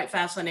really quite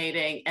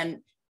fascinating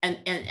and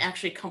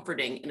actually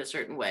comforting in a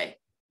certain way.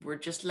 We're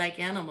just like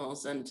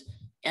animals, and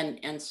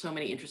so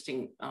many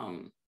interesting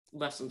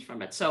lessons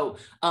from it. So,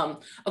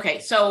 okay,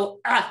 so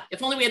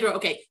if only we had,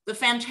 okay, the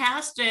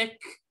fantastic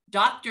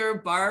Dr.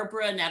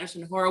 Barbara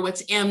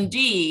Natterson-Horowitz,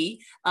 MD.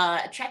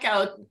 Check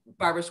out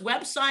Barbara's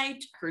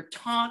website, her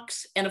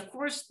talks, and of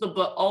course the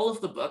book, all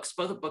of the books,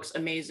 both the books,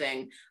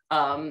 amazing,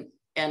 and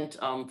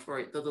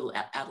for the little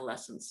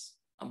adolescents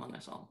among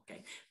us all.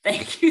 Okay,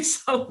 thank you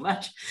so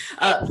much.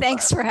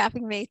 Thanks for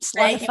having me. It's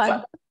a lot of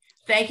fun.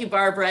 Thank you,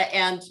 Barbara.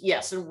 And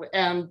yes,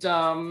 and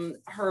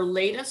her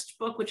latest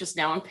book, which is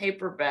now in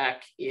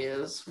paperback,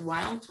 is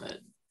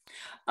Wildhood.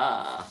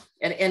 And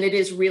it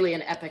is really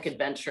an epic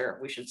adventure,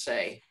 we should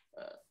say.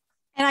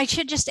 And I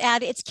should just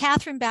add, it's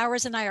Catherine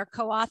Bowers and I are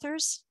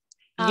co-authors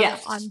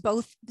yes. on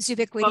both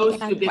Ubiquity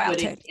and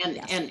Wildhood.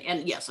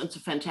 And yes, it's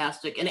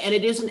fantastic. And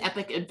it is an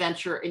epic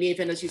adventure. And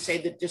even as you say,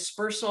 the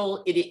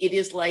dispersal, it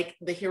is like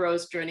the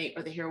hero's journey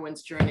or the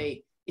heroine's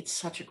journey. It's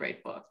such a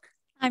great book.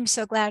 I'm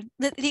so glad.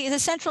 The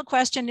central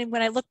question, and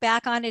when I look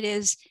back on it,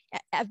 is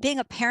being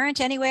a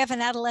parent anyway of an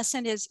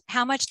adolescent is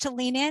how much to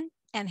lean in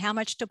and how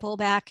much to pull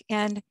back.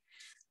 And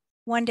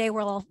one day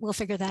we'll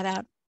figure that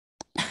out.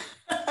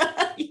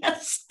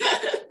 Yes,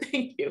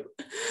 thank you.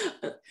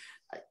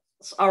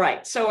 All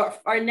right, so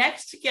our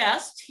next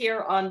guest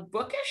here on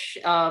Bookish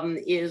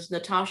is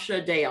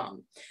Natashia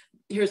Deon.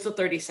 Here's the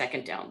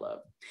 30-second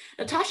download.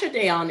 Natashia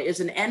Deon is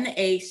an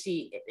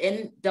NAACP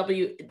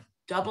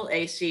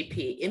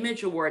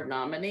Image Award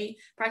nominee,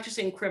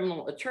 practicing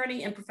criminal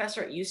attorney and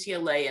professor at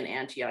UCLA and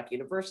Antioch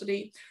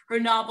University. Her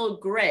novel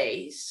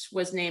Grace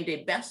was named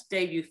a Best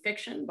Debut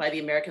Fiction by the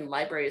American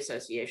Library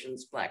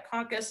Association's Black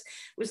Caucus,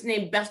 was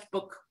named Best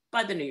Book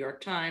by the New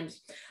York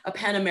Times, a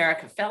PEN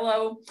America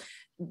Fellow.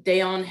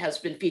 Deon has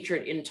been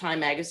featured in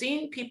Time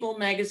Magazine, People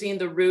Magazine,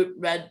 The Root,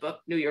 Red Book,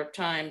 New York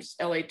Times,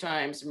 LA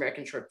Times,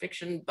 American Short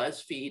Fiction,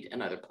 BuzzFeed,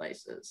 and other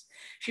places.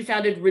 She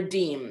founded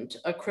Redeemed,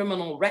 a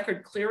criminal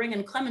record clearing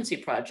and clemency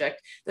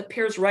project that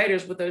pairs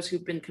writers with those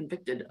who've been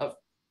convicted of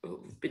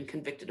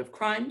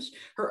crimes.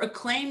 Her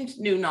acclaimed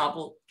new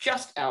novel,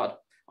 just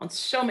out on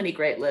so many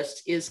great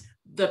lists, is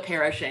The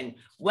Perishing.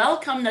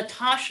 Welcome,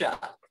 Natashia.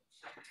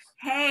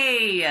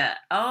 Hey,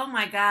 oh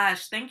my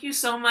gosh, thank you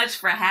so much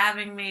for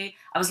having me.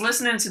 I was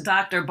listening to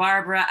Dr.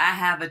 Barbara. I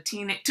have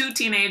 2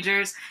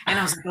 teenagers, and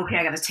I was like, okay,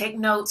 I gotta take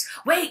notes.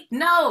 Wait,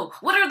 no,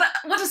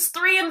 what is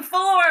 3 and 4?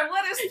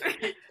 What is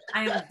 3?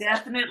 I am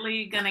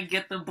definitely gonna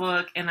get the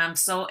book, and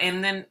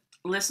then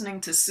listening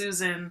to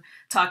Susan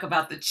talk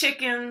about the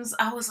chickens,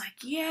 I was like,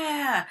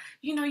 yeah,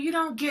 you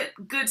don't get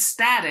good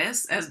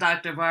status, as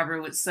Dr.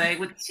 Barbara would say,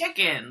 with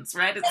chickens,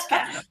 right? It's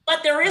kind of,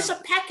 but there is a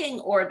pecking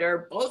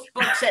order, both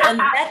books, and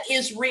that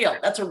is real.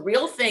 That's a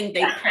real thing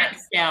they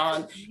tracked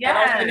down. Yes. And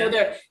also, I know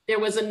there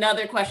was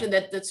another question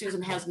that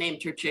Susan has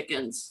named her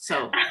chickens,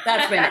 so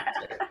that's been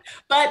answered.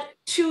 But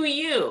to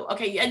you,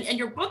 okay, and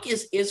your book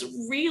is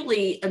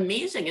really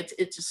amazing.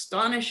 It's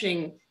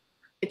astonishing.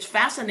 It's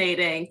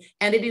fascinating,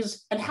 and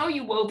how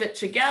you wove it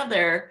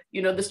together,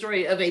 the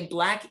story of a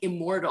Black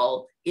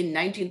immortal in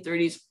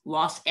 1930s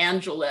Los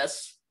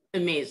Angeles,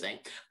 amazing.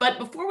 But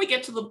before we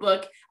get to the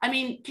book, can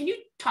you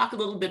talk a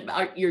little bit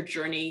about your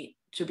journey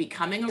to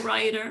becoming a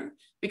writer?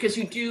 Because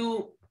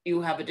you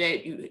have a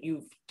day,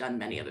 you've done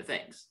many other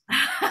things.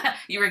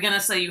 You were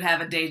gonna say you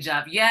have a day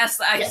job. Yes,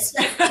 yes.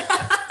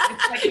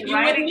 Like you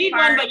wouldn't need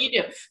one, but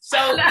you do.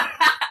 So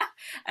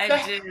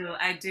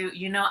I do.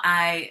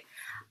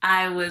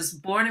 I was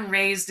born and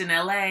raised in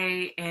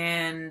LA,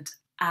 and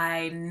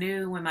I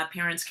knew when my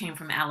parents came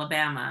from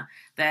Alabama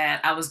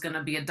that I was going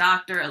to be a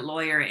doctor, a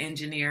lawyer, an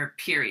engineer,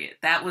 period.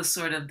 That was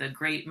sort of the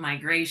great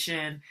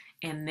migration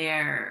in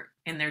their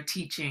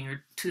teaching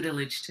or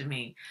tutelage to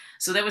me.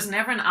 So there was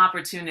never an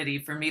opportunity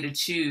for me to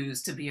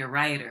choose to be a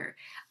writer.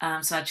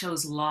 So I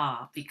chose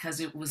law because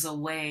it was a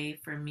way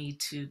for me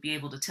to be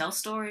able to tell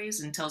stories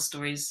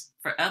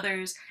for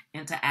others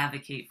and to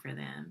advocate for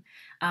them.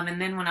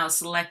 And then when I was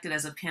selected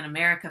as a PEN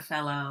America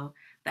Fellow,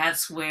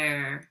 that's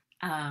where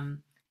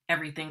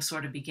everything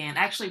sort of began.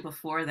 Actually,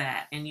 before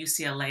that, in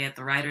UCLA at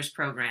the Writers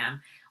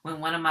Program, when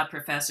one of my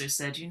professors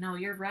said,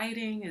 your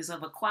writing is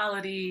of a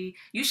quality,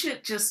 you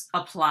should just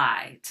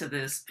apply to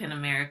this PEN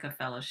America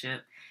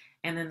Fellowship.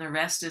 And then the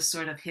rest is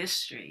sort of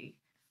history.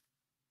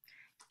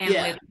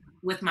 And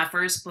with my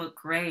first book,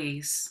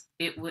 Grace,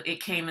 it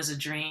came as a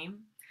dream.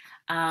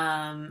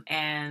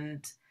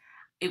 And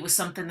it was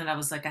something that I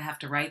was like, I have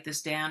to write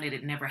this down. It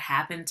had never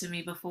happened to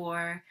me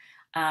before.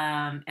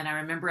 And I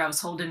remember I was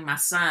holding my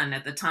son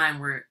at the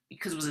time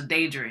because it was a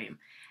daydream.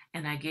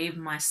 And I gave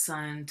my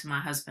son to my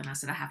husband. I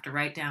said, I have to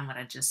write down what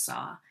I just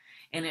saw.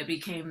 and it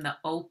became the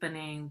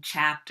opening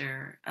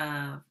chapter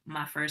of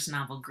my first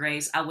novel,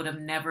 Grace. I would have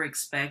never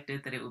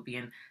expected that it would be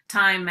in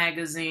Time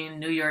magazine,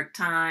 New York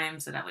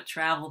Times, that I would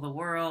travel the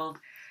world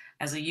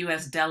as a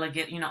US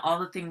delegate, all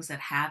the things that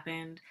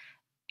happened.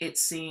 It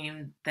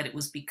seemed that it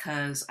was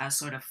because I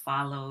sort of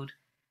followed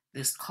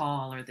this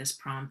call or this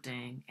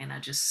prompting, and I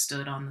just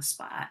stood on the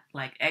spot,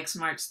 like X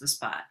marks the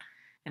spot,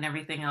 and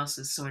everything else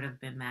has sort of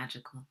been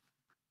magical.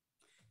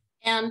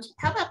 And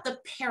how about the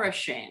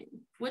perishing?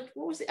 What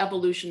was the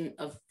evolution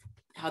of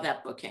how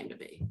that book came to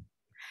be?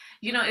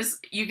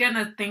 You're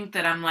gonna think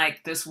that I'm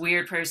like this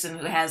weird person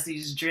who has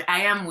these dreams.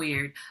 I am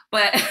weird,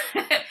 but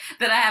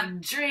that I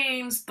have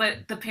dreams.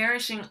 But the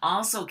perishing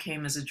also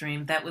came as a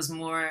dream.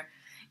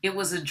 It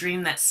was a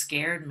dream that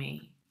scared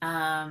me.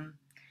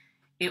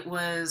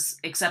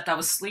 Except I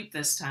was asleep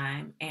this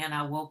time, and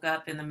I woke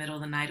up in the middle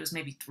of the night. It was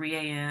maybe 3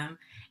 a.m.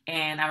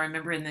 And I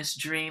remember in this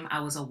dream, I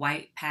was a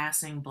white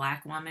passing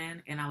Black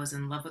woman, and I was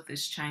in love with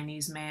this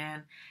Chinese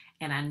man.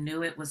 And I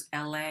knew it was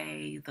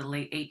LA, the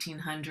late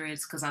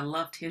 1800s, because I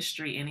loved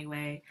history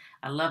anyway.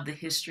 I loved the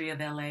history of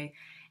LA.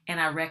 And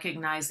I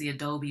recognized the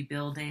adobe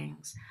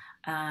buildings.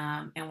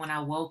 And when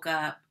I woke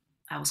up,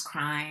 I was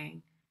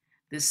crying.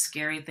 This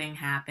scary thing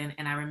happened.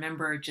 And I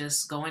remember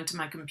just going to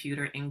my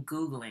computer and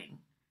Googling,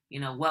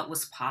 what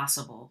was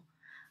possible.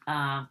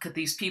 Could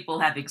these people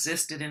have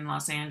existed in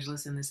Los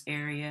Angeles, in this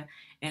area?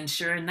 And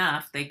sure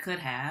enough, they could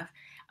have.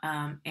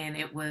 And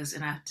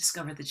I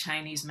discovered the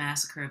Chinese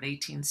massacre of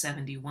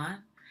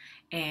 1871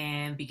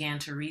 and began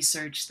to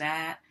research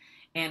that.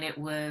 And it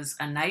was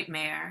a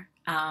nightmare.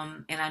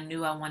 And I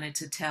knew I wanted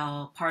to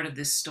tell part of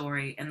this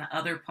story, and the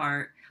other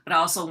part, but I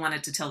also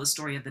wanted to tell the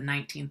story of the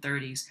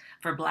 1930s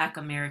for Black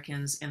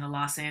Americans in the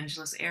Los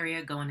Angeles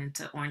area going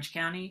into Orange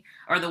County,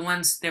 or the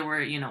ones there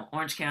were,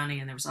 Orange County,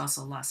 and there was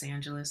also Los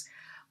Angeles,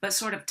 but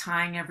sort of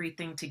tying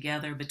everything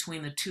together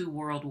between the two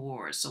world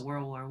wars, so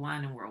World War I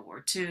and World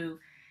War II.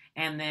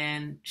 And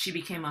then she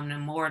became an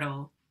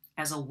immortal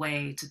as a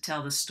way to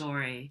tell the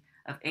story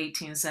of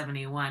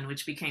 1871,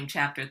 which became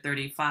chapter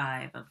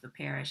 35 of The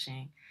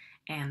Perishing,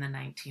 and the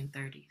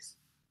 1930s.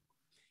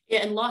 Yeah,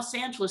 and Los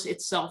Angeles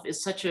itself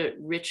is such a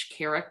rich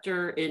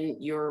character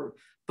in your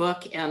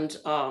book, and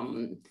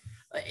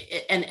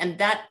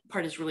that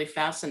part is really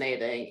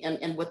fascinating.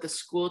 And what the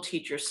school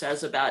teacher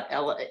says about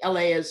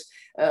LA is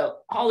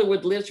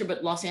Hollywood lives here,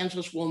 but Los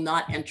Angeles will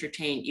not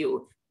entertain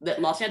you.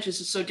 That Los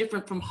Angeles is so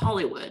different from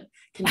Hollywood.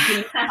 Can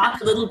you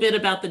talk a little bit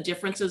about the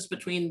differences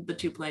between the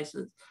two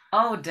places?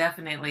 Oh,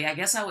 definitely. I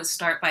guess I would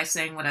start by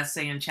saying what I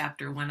say in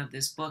chapter 1 of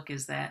this book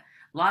is that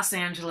Los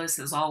Angeles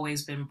has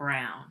always been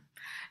brown.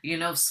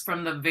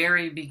 From the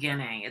very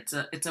beginning, it's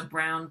a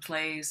brown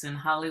place, and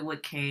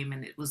Hollywood came,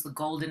 and it was the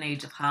golden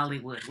age of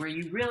Hollywood, where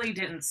you really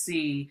didn't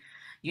see,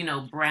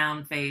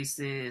 brown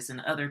faces and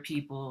other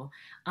people.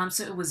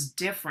 So it was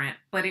different,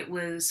 but it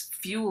was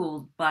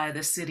fueled by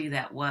the city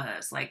that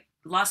was. Like,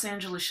 Los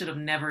Angeles should have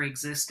never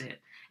existed.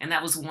 And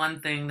that was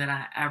one thing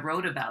that I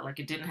wrote about. Like,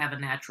 it didn't have a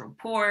natural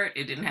port,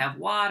 it didn't have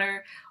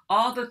water,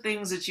 all the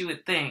things that you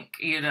would think,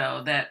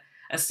 that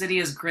a city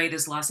as great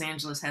as Los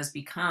Angeles has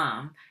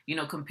become,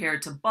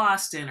 compared to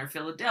Boston or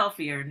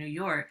Philadelphia or New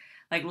York,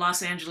 like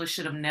Los Angeles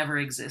should have never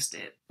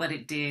existed, but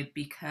it did,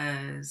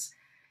 because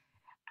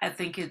I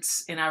think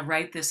and I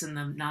write this in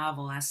the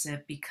novel, I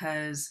said,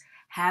 because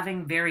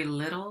having very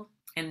little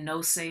and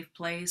no safe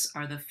place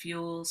are the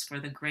fuels for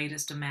the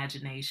greatest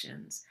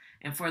imaginations.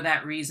 And for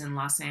that reason,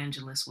 Los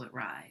Angeles would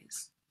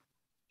rise.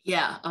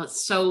 Yeah,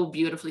 so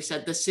beautifully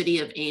said. The City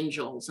of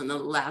Angels, and the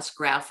last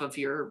graph of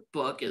your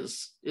book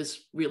is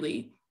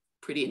really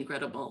pretty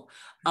incredible.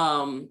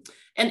 And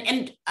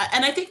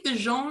I think the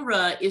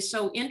genre is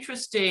so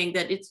interesting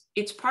that it's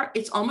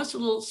almost a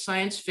little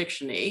science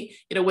fiction-y.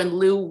 When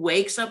Lou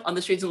wakes up on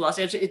the streets of Los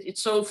Angeles,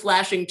 it's so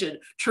flashing to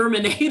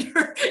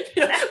Terminator,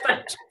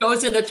 but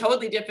goes in a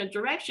totally different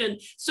direction.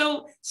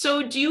 So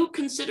do you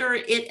consider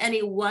it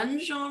any one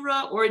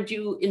genre, or do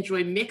you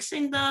enjoy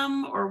mixing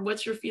them, or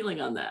what's your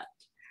feeling on that?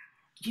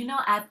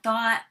 I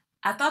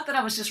thought that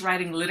I was just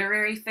writing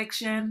literary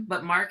fiction,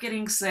 but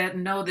marketing said,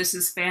 no, this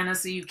is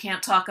fantasy. You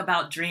can't talk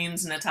about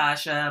dreams,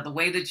 Natashia, the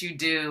way that you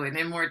do, and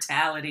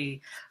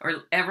immortality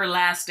or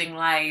everlasting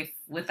life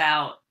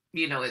without,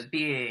 it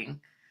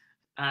being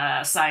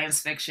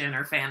science fiction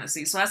or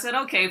fantasy. So I said,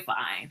 okay,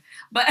 fine.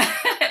 But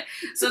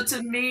so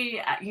to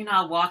me,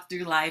 I walk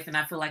through life and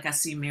I feel like I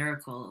see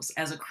miracles.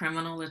 As a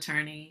criminal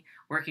attorney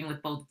working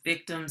with both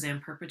victims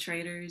and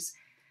perpetrators,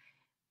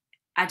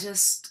 I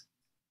just...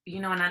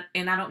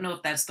 and I don't know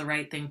if that's the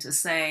right thing to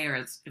say or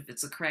if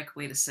it's the correct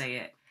way to say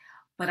it,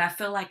 but I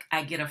feel like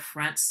I get a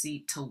front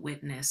seat to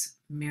witness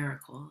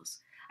miracles.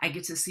 I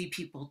get to see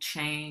people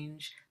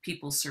change,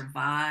 people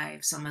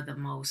survive some of the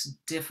most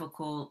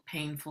difficult,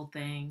 painful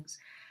things.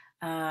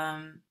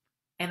 And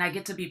I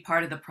get to be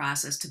part of the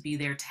process, to be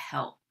there to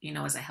help,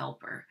 as a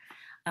helper.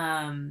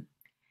 And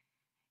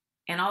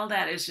and all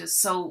that is just,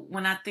 so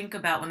when I think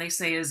about, when they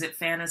say, is it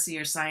fantasy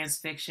or science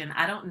fiction?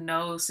 I don't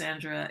know,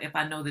 Sandra, if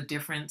I know the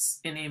difference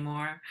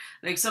anymore.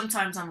 Like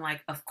sometimes I'm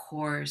like, of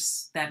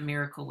course that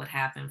miracle would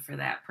happen for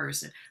that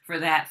person, for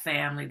that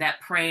family,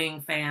 that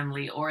praying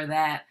family, or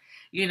that,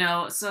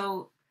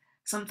 so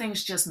some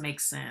things just make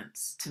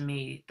sense to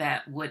me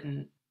that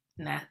wouldn't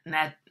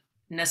not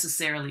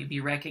necessarily be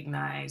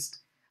recognized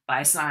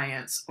by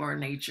science or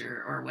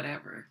nature or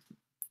whatever.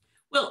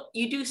 Well,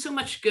 you do so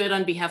much good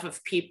on behalf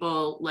of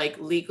people, like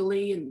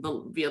legally and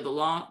via the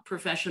law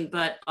profession,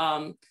 but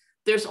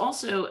there's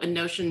also a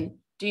notion,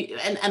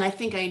 and I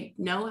think I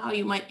know how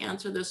you might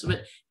answer this,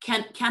 but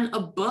can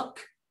a book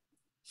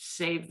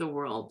save the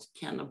world?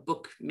 Can a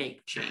book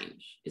make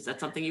change? Is that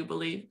something you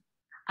believe?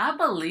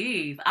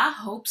 I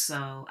hope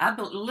so.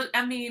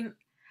 I mean,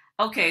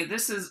 okay,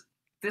 this is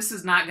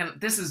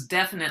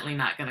definitely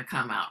not gonna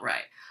come out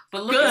right.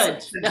 But look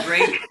at the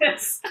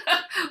greatest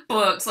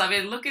books. I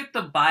mean, look at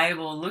the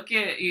Bible, look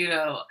at,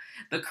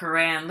 the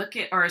Quran, look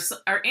at, or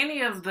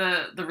any of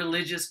the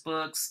religious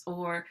books,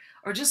 or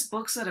just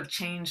books that have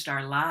changed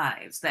our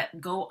lives, that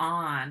go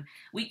on.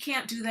 We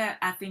can't do that,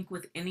 I think,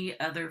 with any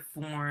other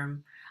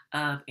form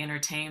of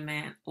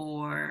entertainment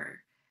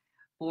or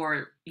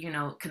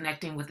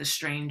connecting with a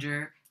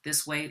stranger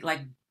this way.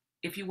 Like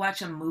if you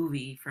watch a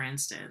movie, for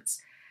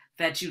instance,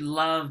 that you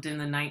loved in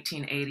the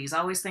 1980s. I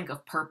always think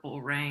of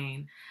Purple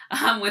Rain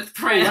with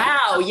Prince.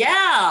 Wow,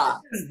 yeah.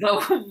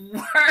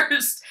 The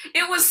worst.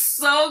 It was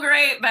so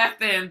great back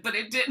then, but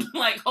it didn't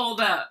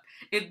hold up.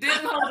 It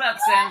didn't hold up,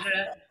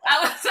 Sandra. I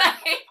was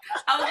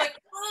like,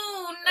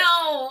 oh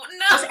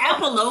no. Was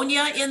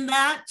Apollonia in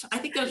that? I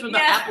think those were the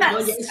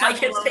Apollonia. It's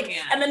like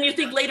Apollonia. And then you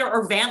think later,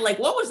 or Van, what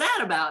was that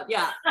about?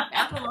 Yeah,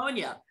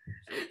 Apollonia.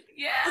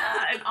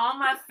 Yeah, and all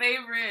my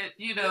favorite,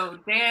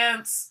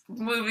 dance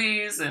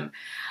movies, and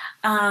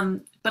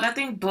but I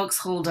think books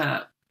hold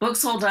up.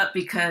 Books hold up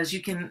because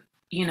you can,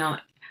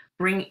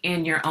 bring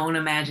in your own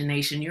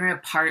imagination. You're a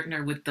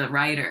partner with the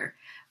writer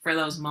for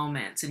those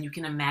moments, and you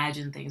can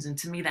imagine things. And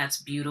to me,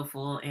 that's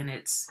beautiful, and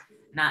it's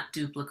not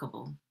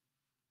duplicable.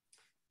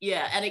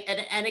 Yeah,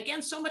 and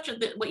again, so much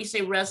of what you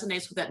say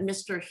resonates with that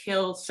Mr.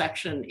 Hill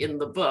section in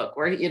the book,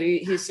 where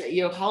he said,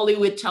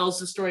 Hollywood tells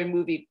the story,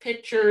 movie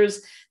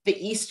pictures, the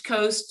East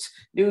Coast,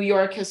 New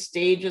York has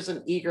stages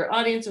and eager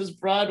audiences,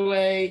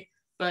 Broadway,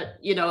 but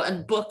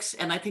and books,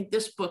 and I think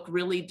this book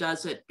really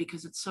does it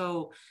because it's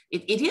so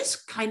it is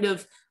kind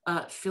of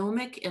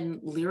filmic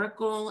and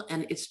lyrical,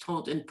 and it's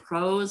told in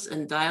prose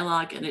and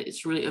dialogue, and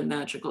it's really a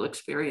magical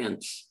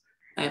experience,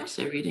 I have to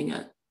say, reading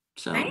it.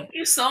 So thank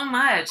you so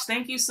much.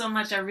 Thank you so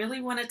much. I really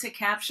wanted to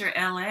capture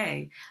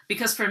LA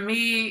because for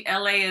me,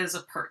 LA is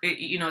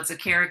it's a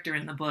character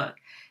in the book.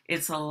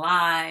 It's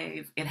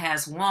alive. It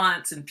has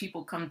wants, and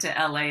people come to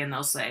LA and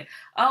they'll say,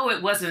 "Oh,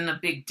 it wasn't a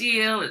big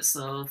deal. It's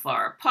so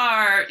far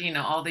apart."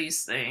 All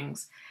these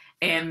things.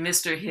 And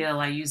Mr. Hill,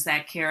 I use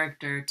that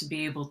character to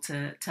be able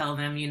to tell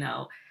them,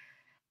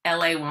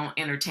 LA won't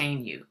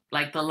entertain you.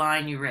 Like the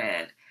line you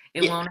read.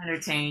 It won't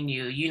entertain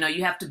you.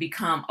 You have to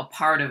become a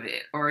part of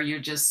it, or you're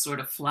just sort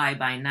of fly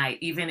by night.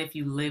 Even if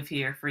you live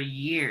here for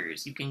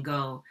years, you can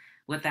go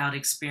without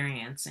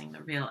experiencing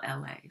the real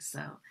LA.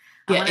 So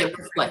it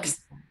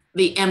reflects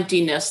the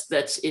emptiness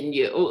that's in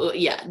you. Oh,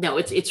 yeah, no,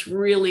 it's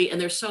really, and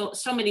there's so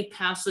many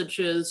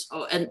passages,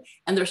 and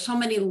there's so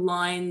many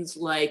lines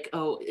like,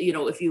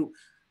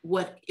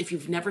 if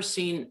you've never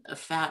seen a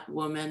fat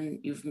woman,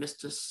 you've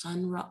missed a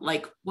sunrise,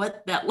 like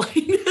what that line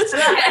is.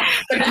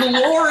 The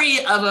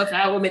glory of a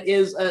fat woman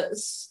is a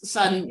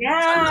sun.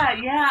 Yeah.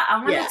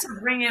 I wanted to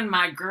bring in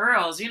my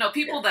girls,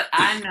 people that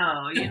I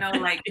know,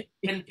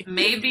 and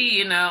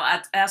maybe,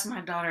 I asked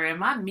my daughter,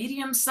 am I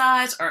medium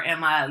size or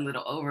am I a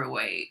little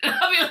overweight?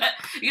 I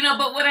mean,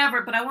 but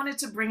whatever. But I wanted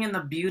to bring in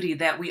the beauty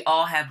that we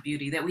all have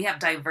beauty, that we have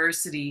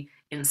diversity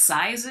in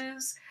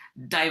sizes,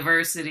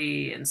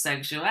 diversity in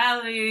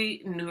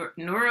sexuality,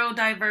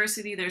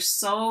 neurodiversity. There's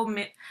so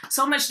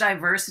much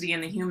diversity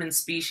in the human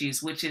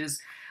species, which is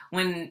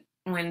when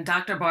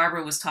Dr.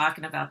 Barbara was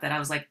talking about that, I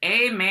was like,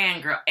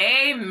 amen, girl,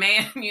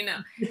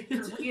 amen,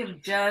 because we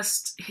have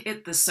just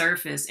hit the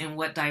surface in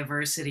what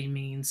diversity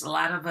means. A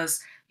lot of us,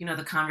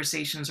 the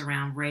conversations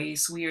around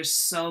race, we are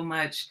so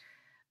much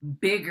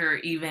bigger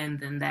even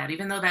than that,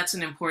 even though that's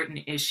an important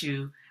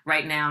issue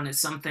right now, and it's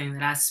something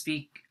that I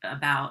speak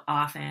about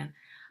often.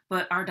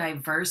 But our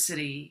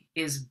diversity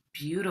is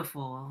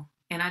beautiful.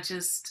 And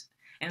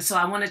so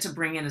I wanted to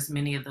bring in as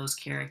many of those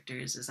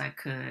characters as I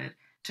could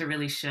to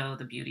really show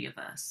the beauty of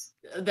us.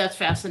 That's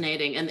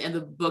fascinating. And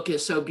the book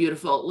is so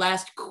beautiful.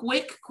 Last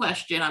quick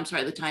question. I'm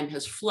sorry, the time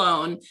has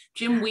flown.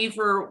 Jim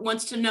Weaver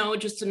wants to know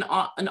just an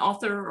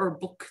author or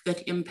book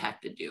that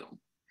impacted you.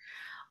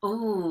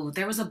 Oh,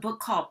 there was a book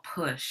called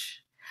Push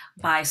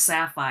by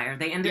Sapphire.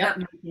 They ended up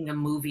making a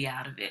movie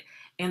out of it.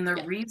 And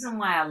the reason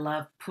why I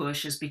love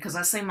Push is because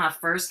I say my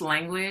first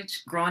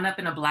language, growing up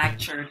in a Black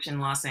church in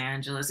Los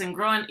Angeles and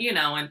growing,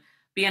 and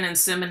being in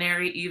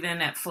seminary,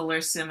 even at Fuller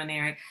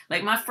Seminary,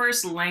 like my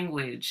first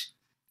language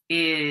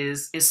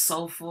is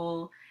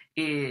soulful,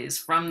 is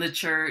from the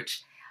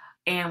church.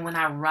 And when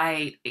I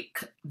write,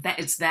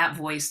 it's that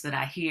voice that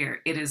I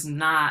hear. It is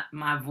not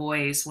my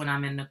voice when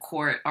I'm in the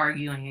court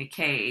arguing a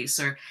case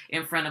or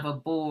in front of a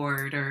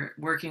board or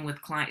working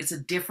with clients. It's a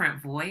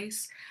different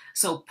voice.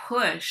 So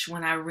Push,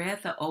 when I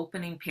read the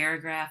opening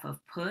paragraph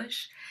of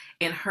Push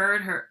and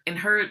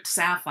heard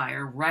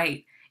Sapphire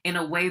write in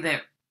a way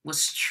that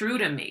was true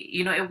to me,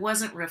 it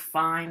wasn't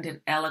refined and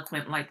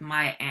eloquent like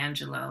Maya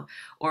Angelou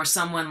or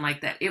someone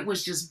like that. It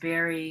was just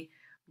very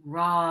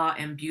raw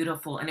and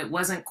beautiful, and it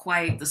wasn't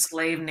quite the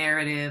slave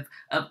narrative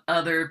of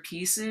other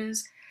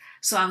pieces.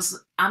 So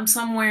I'm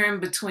somewhere in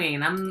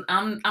between.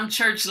 I'm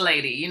church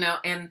lady,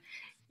 and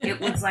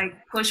it was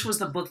like Push was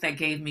the book that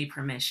gave me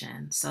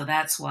permission. So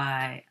that's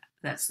why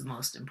that's the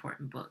most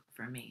important book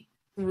for me.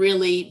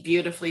 Really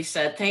beautifully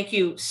said. Thank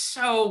you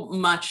so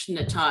much,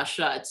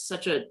 Natashia. It's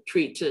such a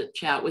treat to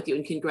chat with you,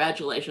 and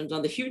congratulations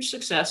on the huge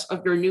success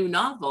of your new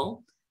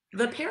novel,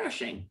 The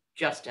Perishing,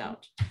 just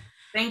out.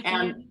 Thank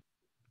you.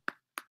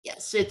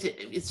 Yes,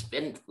 it's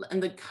been,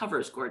 and the cover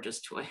is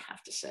gorgeous too, I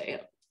have to say.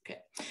 Okay.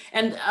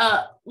 And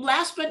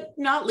last but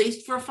not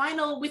least, for a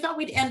final, we thought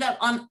we'd end up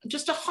on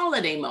just a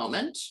holiday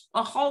moment,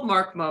 a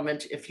hallmark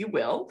moment, if you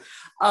will,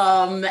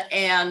 and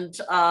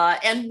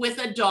with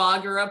a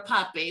dog or a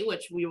puppy,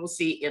 which we will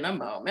see in a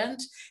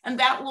moment. And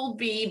that will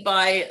be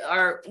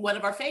by one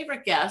of our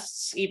favorite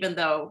guests, even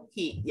though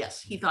he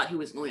thought he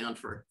was only on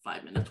for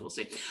 5 minutes, we'll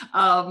see.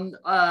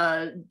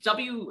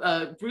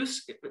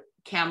 Bruce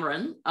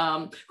Cameron,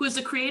 who is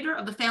the creator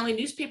of the family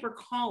newspaper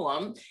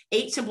column,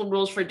 8 Simple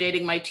Rules for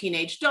Dating My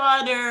Teenage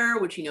Daughter,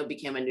 which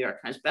became a New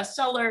York Times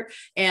bestseller,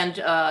 and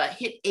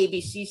hit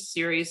ABC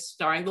series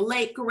starring the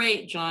late,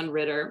 great John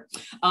Ritter.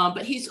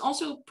 But he's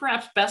also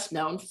perhaps best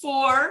known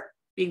for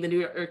being the New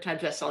York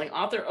Times bestselling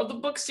author of the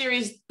book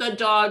series, A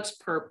Dog's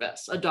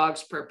Purpose.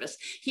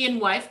 He and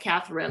wife,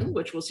 Catherine,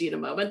 which we'll see in a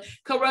moment,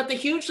 co-wrote the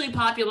hugely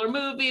popular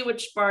movie,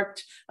 which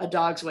sparked A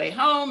Dog's Way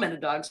Home and A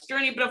Dog's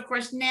Journey. But of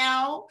course,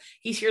 now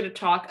he's here to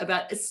talk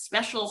about a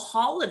special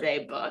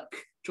holiday book,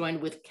 joined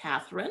with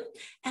Catherine,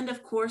 and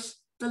of course,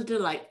 the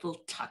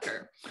delightful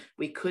Tucker.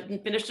 We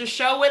couldn't finish the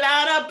show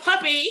without a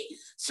puppy,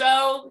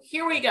 so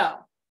here we go.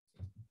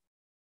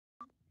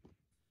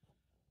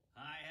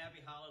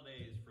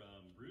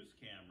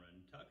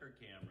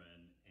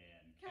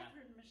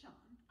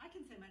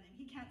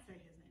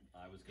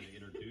 I was going to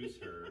introduce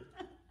her.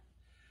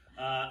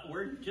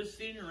 We're just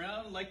sitting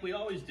around like we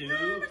always do. Yeah,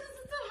 but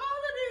it's the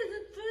holidays.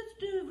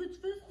 It's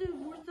festive.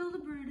 We're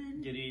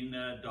celebrating. Getting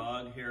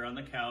dog hair on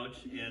the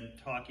couch and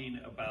talking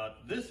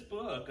about this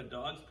book, A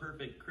Dog's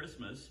Perfect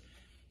Christmas,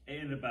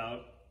 and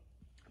about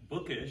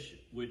Bookish,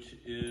 which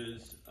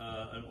is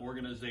an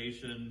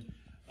organization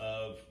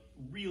of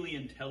really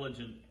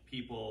intelligent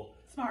people.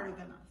 Smarter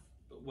than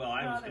us. Well,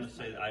 I was going to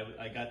say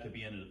I got to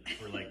be in it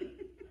for like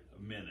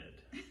a minute,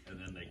 and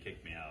then they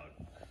kicked me out.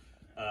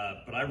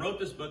 But I wrote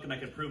this book, and I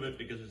can prove it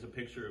because there's a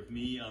picture of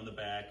me on the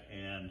back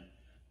and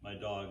my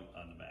dog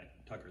on the back.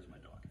 Tucker's my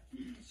dog.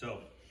 So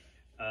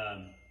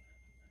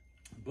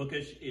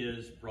Bookish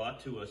is brought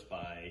to us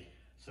by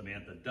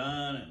Samantha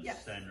Dunn and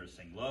Sandra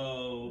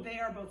Singh-Low. They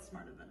are both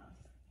smarter than us.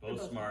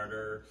 Both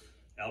smarter.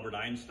 Albert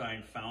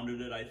Einstein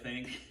founded it, I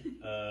think.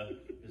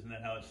 Isn't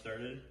that how it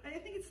started? I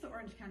think it's the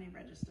Orange County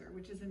Register,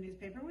 which is a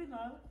newspaper we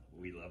love.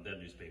 We love that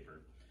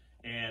newspaper.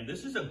 And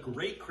this is a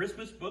great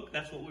Christmas book.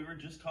 That's what we were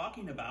just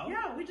talking about.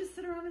 Yeah, we just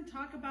sit around and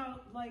talk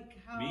about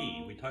how...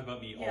 Me. We talk about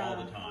me all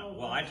the time.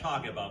 Well, I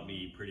talk about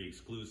me pretty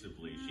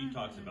exclusively. She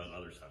talks about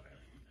other stuff.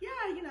 Yeah,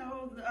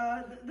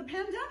 the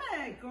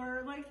pandemic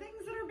or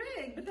things that are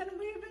big. But then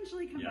we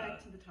eventually come back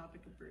to the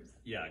topic of Bruce.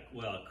 Yeah,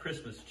 well,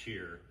 Christmas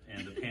cheer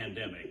and the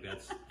pandemic,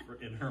 that's,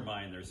 in her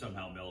mind, they're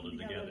somehow melded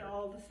together. They're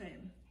all the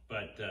same.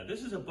 But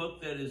this is a book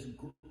that is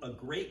a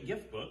great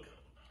gift book.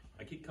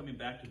 I keep coming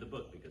back to the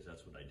book because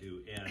that's what I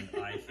do. And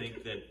I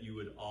think that you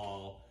would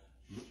all,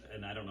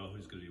 and I don't know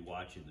who's going to be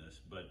watching this,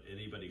 but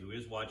anybody who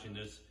is watching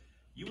this,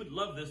 you would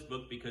love this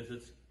book because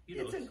it's,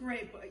 it's a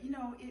great book.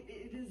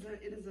 It is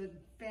a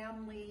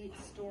family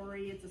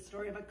story. It's a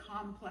story of a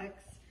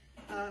complex,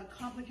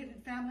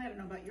 complicated family. I don't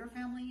know about your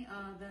family.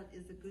 That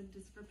is a good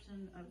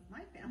description of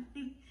my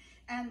family.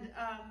 And,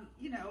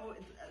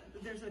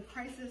 there's a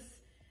crisis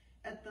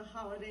at the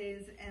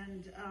holidays,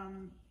 and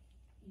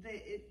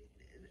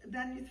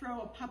then you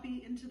throw a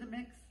puppy into the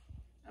mix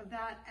of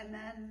that, and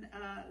then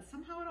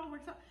somehow it all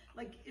works out.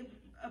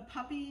 A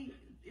puppy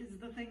is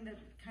the thing that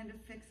kind of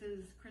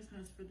fixes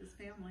Christmas for this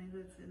family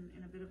that's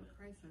in a bit of a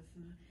crisis,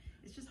 and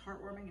it's just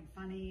heartwarming and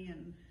funny,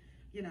 and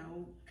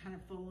kind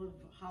of full of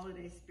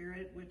holiday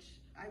spirit, which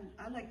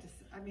I like to.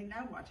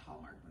 I watch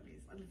Hallmark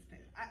movies.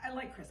 I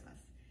like Christmas.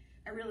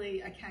 I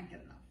can't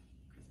get enough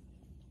Christmas.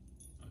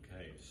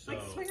 Okay,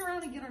 so swing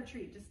around and get our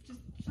treat. Just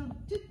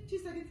 2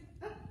 seconds.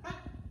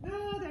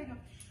 Oh, there you go.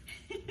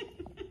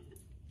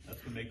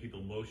 That's gonna make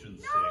people motion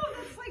sick. No,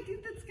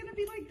 that's gonna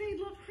be like they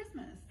love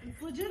Christmas.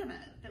 It's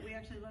legitimate that we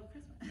actually love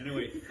Christmas.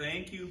 Anyway,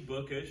 thank you,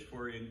 Bookish,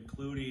 for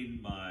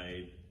including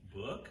my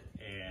book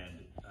and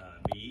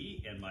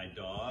me and my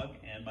dog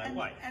and my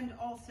wife. And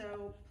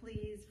also,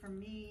 please, from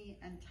me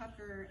and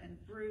Tucker and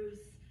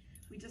Bruce,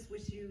 we just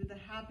wish you the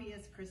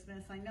happiest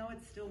Christmas. I know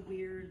it's still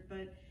weird,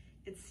 but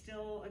it's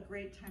still a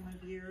great time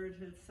of year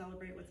to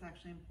celebrate what's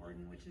actually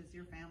important, which is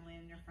your family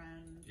and your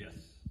friends.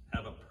 Yes.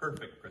 Have a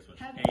perfect Christmas.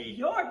 Have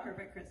your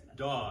perfect Christmas.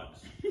 Dog's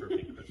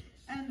perfect Christmas.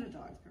 And a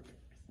dog's perfect Christmas.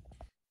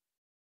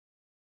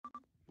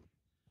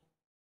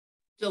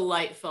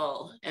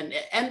 Delightful. And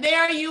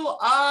there you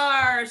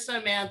are,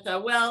 Samantha.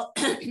 Well,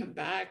 I'm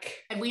back.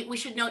 And we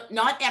should note,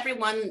 not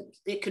everyone,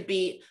 it could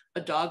be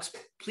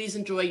please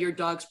enjoy your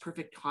dog's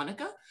perfect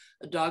Hanukkah,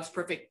 a dog's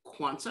perfect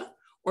Kwanzaa,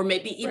 or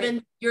maybe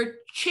even your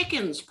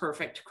chicken's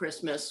perfect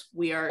Christmas.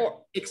 We are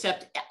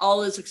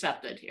all is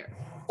accepted here.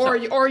 Or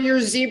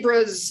your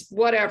zebra's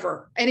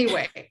whatever.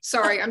 Anyway,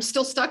 sorry, I'm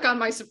still stuck on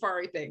my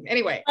safari thing.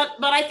 Anyway.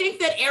 But I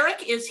think that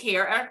Eric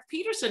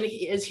Peterson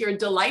is here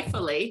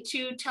delightfully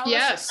to tell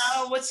us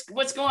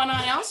what's going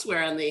on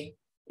elsewhere in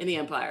the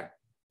empire.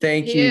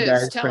 Thank you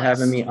guys for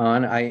having me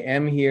on. I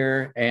am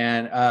here,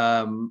 and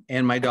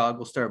my dog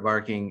will start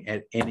barking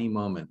at any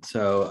moment.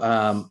 So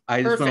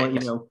I just want to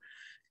let you know,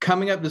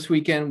 coming up this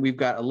weekend, we've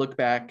got a look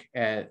back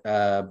at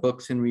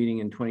books and reading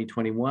in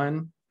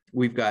 2021.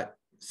 We've got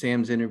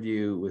Sam's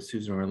interview with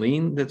Susan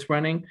Orlean that's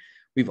running.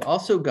 We've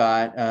also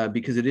got,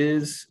 because it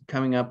is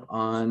coming up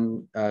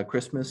on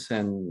Christmas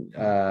and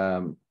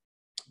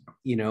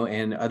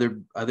and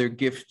other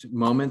gift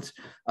moments,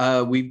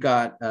 we've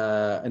got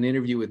an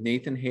interview with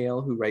Nathan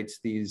Hale, who writes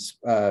these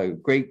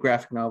great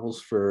graphic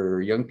novels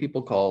for young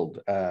people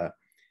called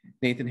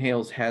Nathan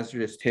Hale's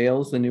Hazardous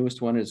Tales. The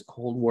newest one is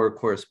Cold War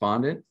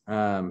Correspondent.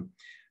 I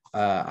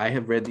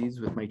have read these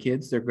with my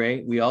kids. They're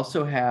great. We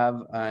also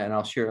have, and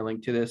I'll share a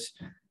link to this,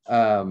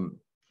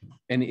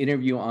 an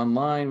interview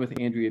online with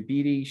Andrea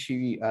Beatty.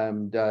 She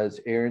does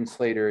Aaron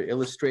Slater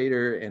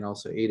Illustrator and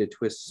also Ada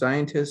Twist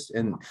Scientist,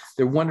 and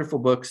they're wonderful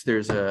books.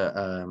 There's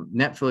a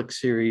Netflix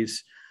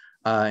series,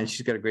 and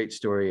she's got a great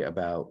story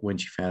about when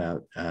she found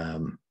out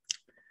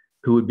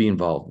who would be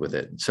involved with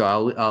it. So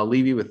I'll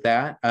leave you with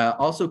that.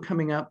 Also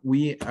coming up,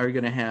 we are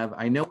going to have,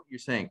 I know what you're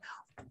saying,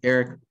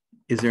 Eric,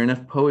 is there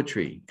enough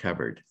poetry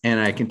covered? And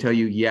I can tell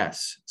you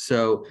yes.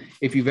 So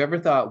if you've ever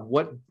thought,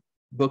 what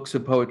books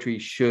of poetry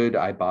should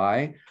I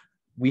buy?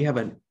 We have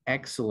an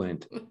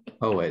excellent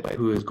poet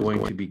who is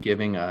going to be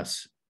giving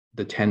us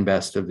the 10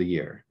 best of the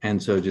year.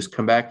 And so just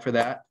come back for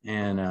that,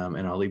 and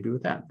I'll leave you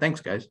with that. Thanks,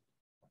 guys.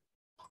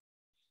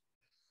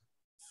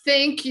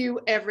 Thank you,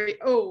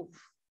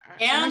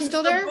 and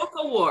still the there? book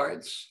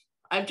awards.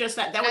 That was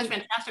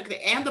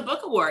fantastic. And the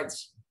book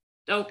awards.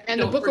 The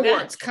book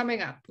awards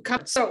coming up.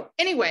 So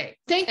anyway,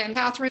 thank you,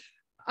 Catherine.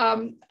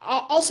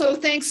 Also,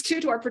 thanks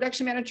to our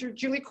production manager,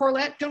 Julie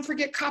Corlett. Don't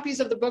forget, copies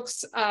of the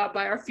books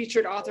by our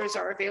featured authors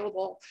are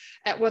available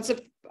at Once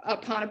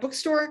Upon a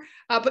Bookstore.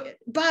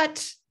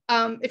 But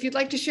if you'd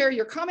like to share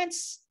your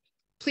comments,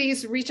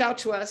 please reach out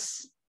to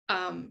us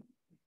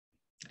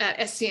at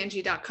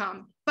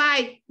scng.com.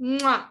 Bye.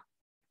 Mwah.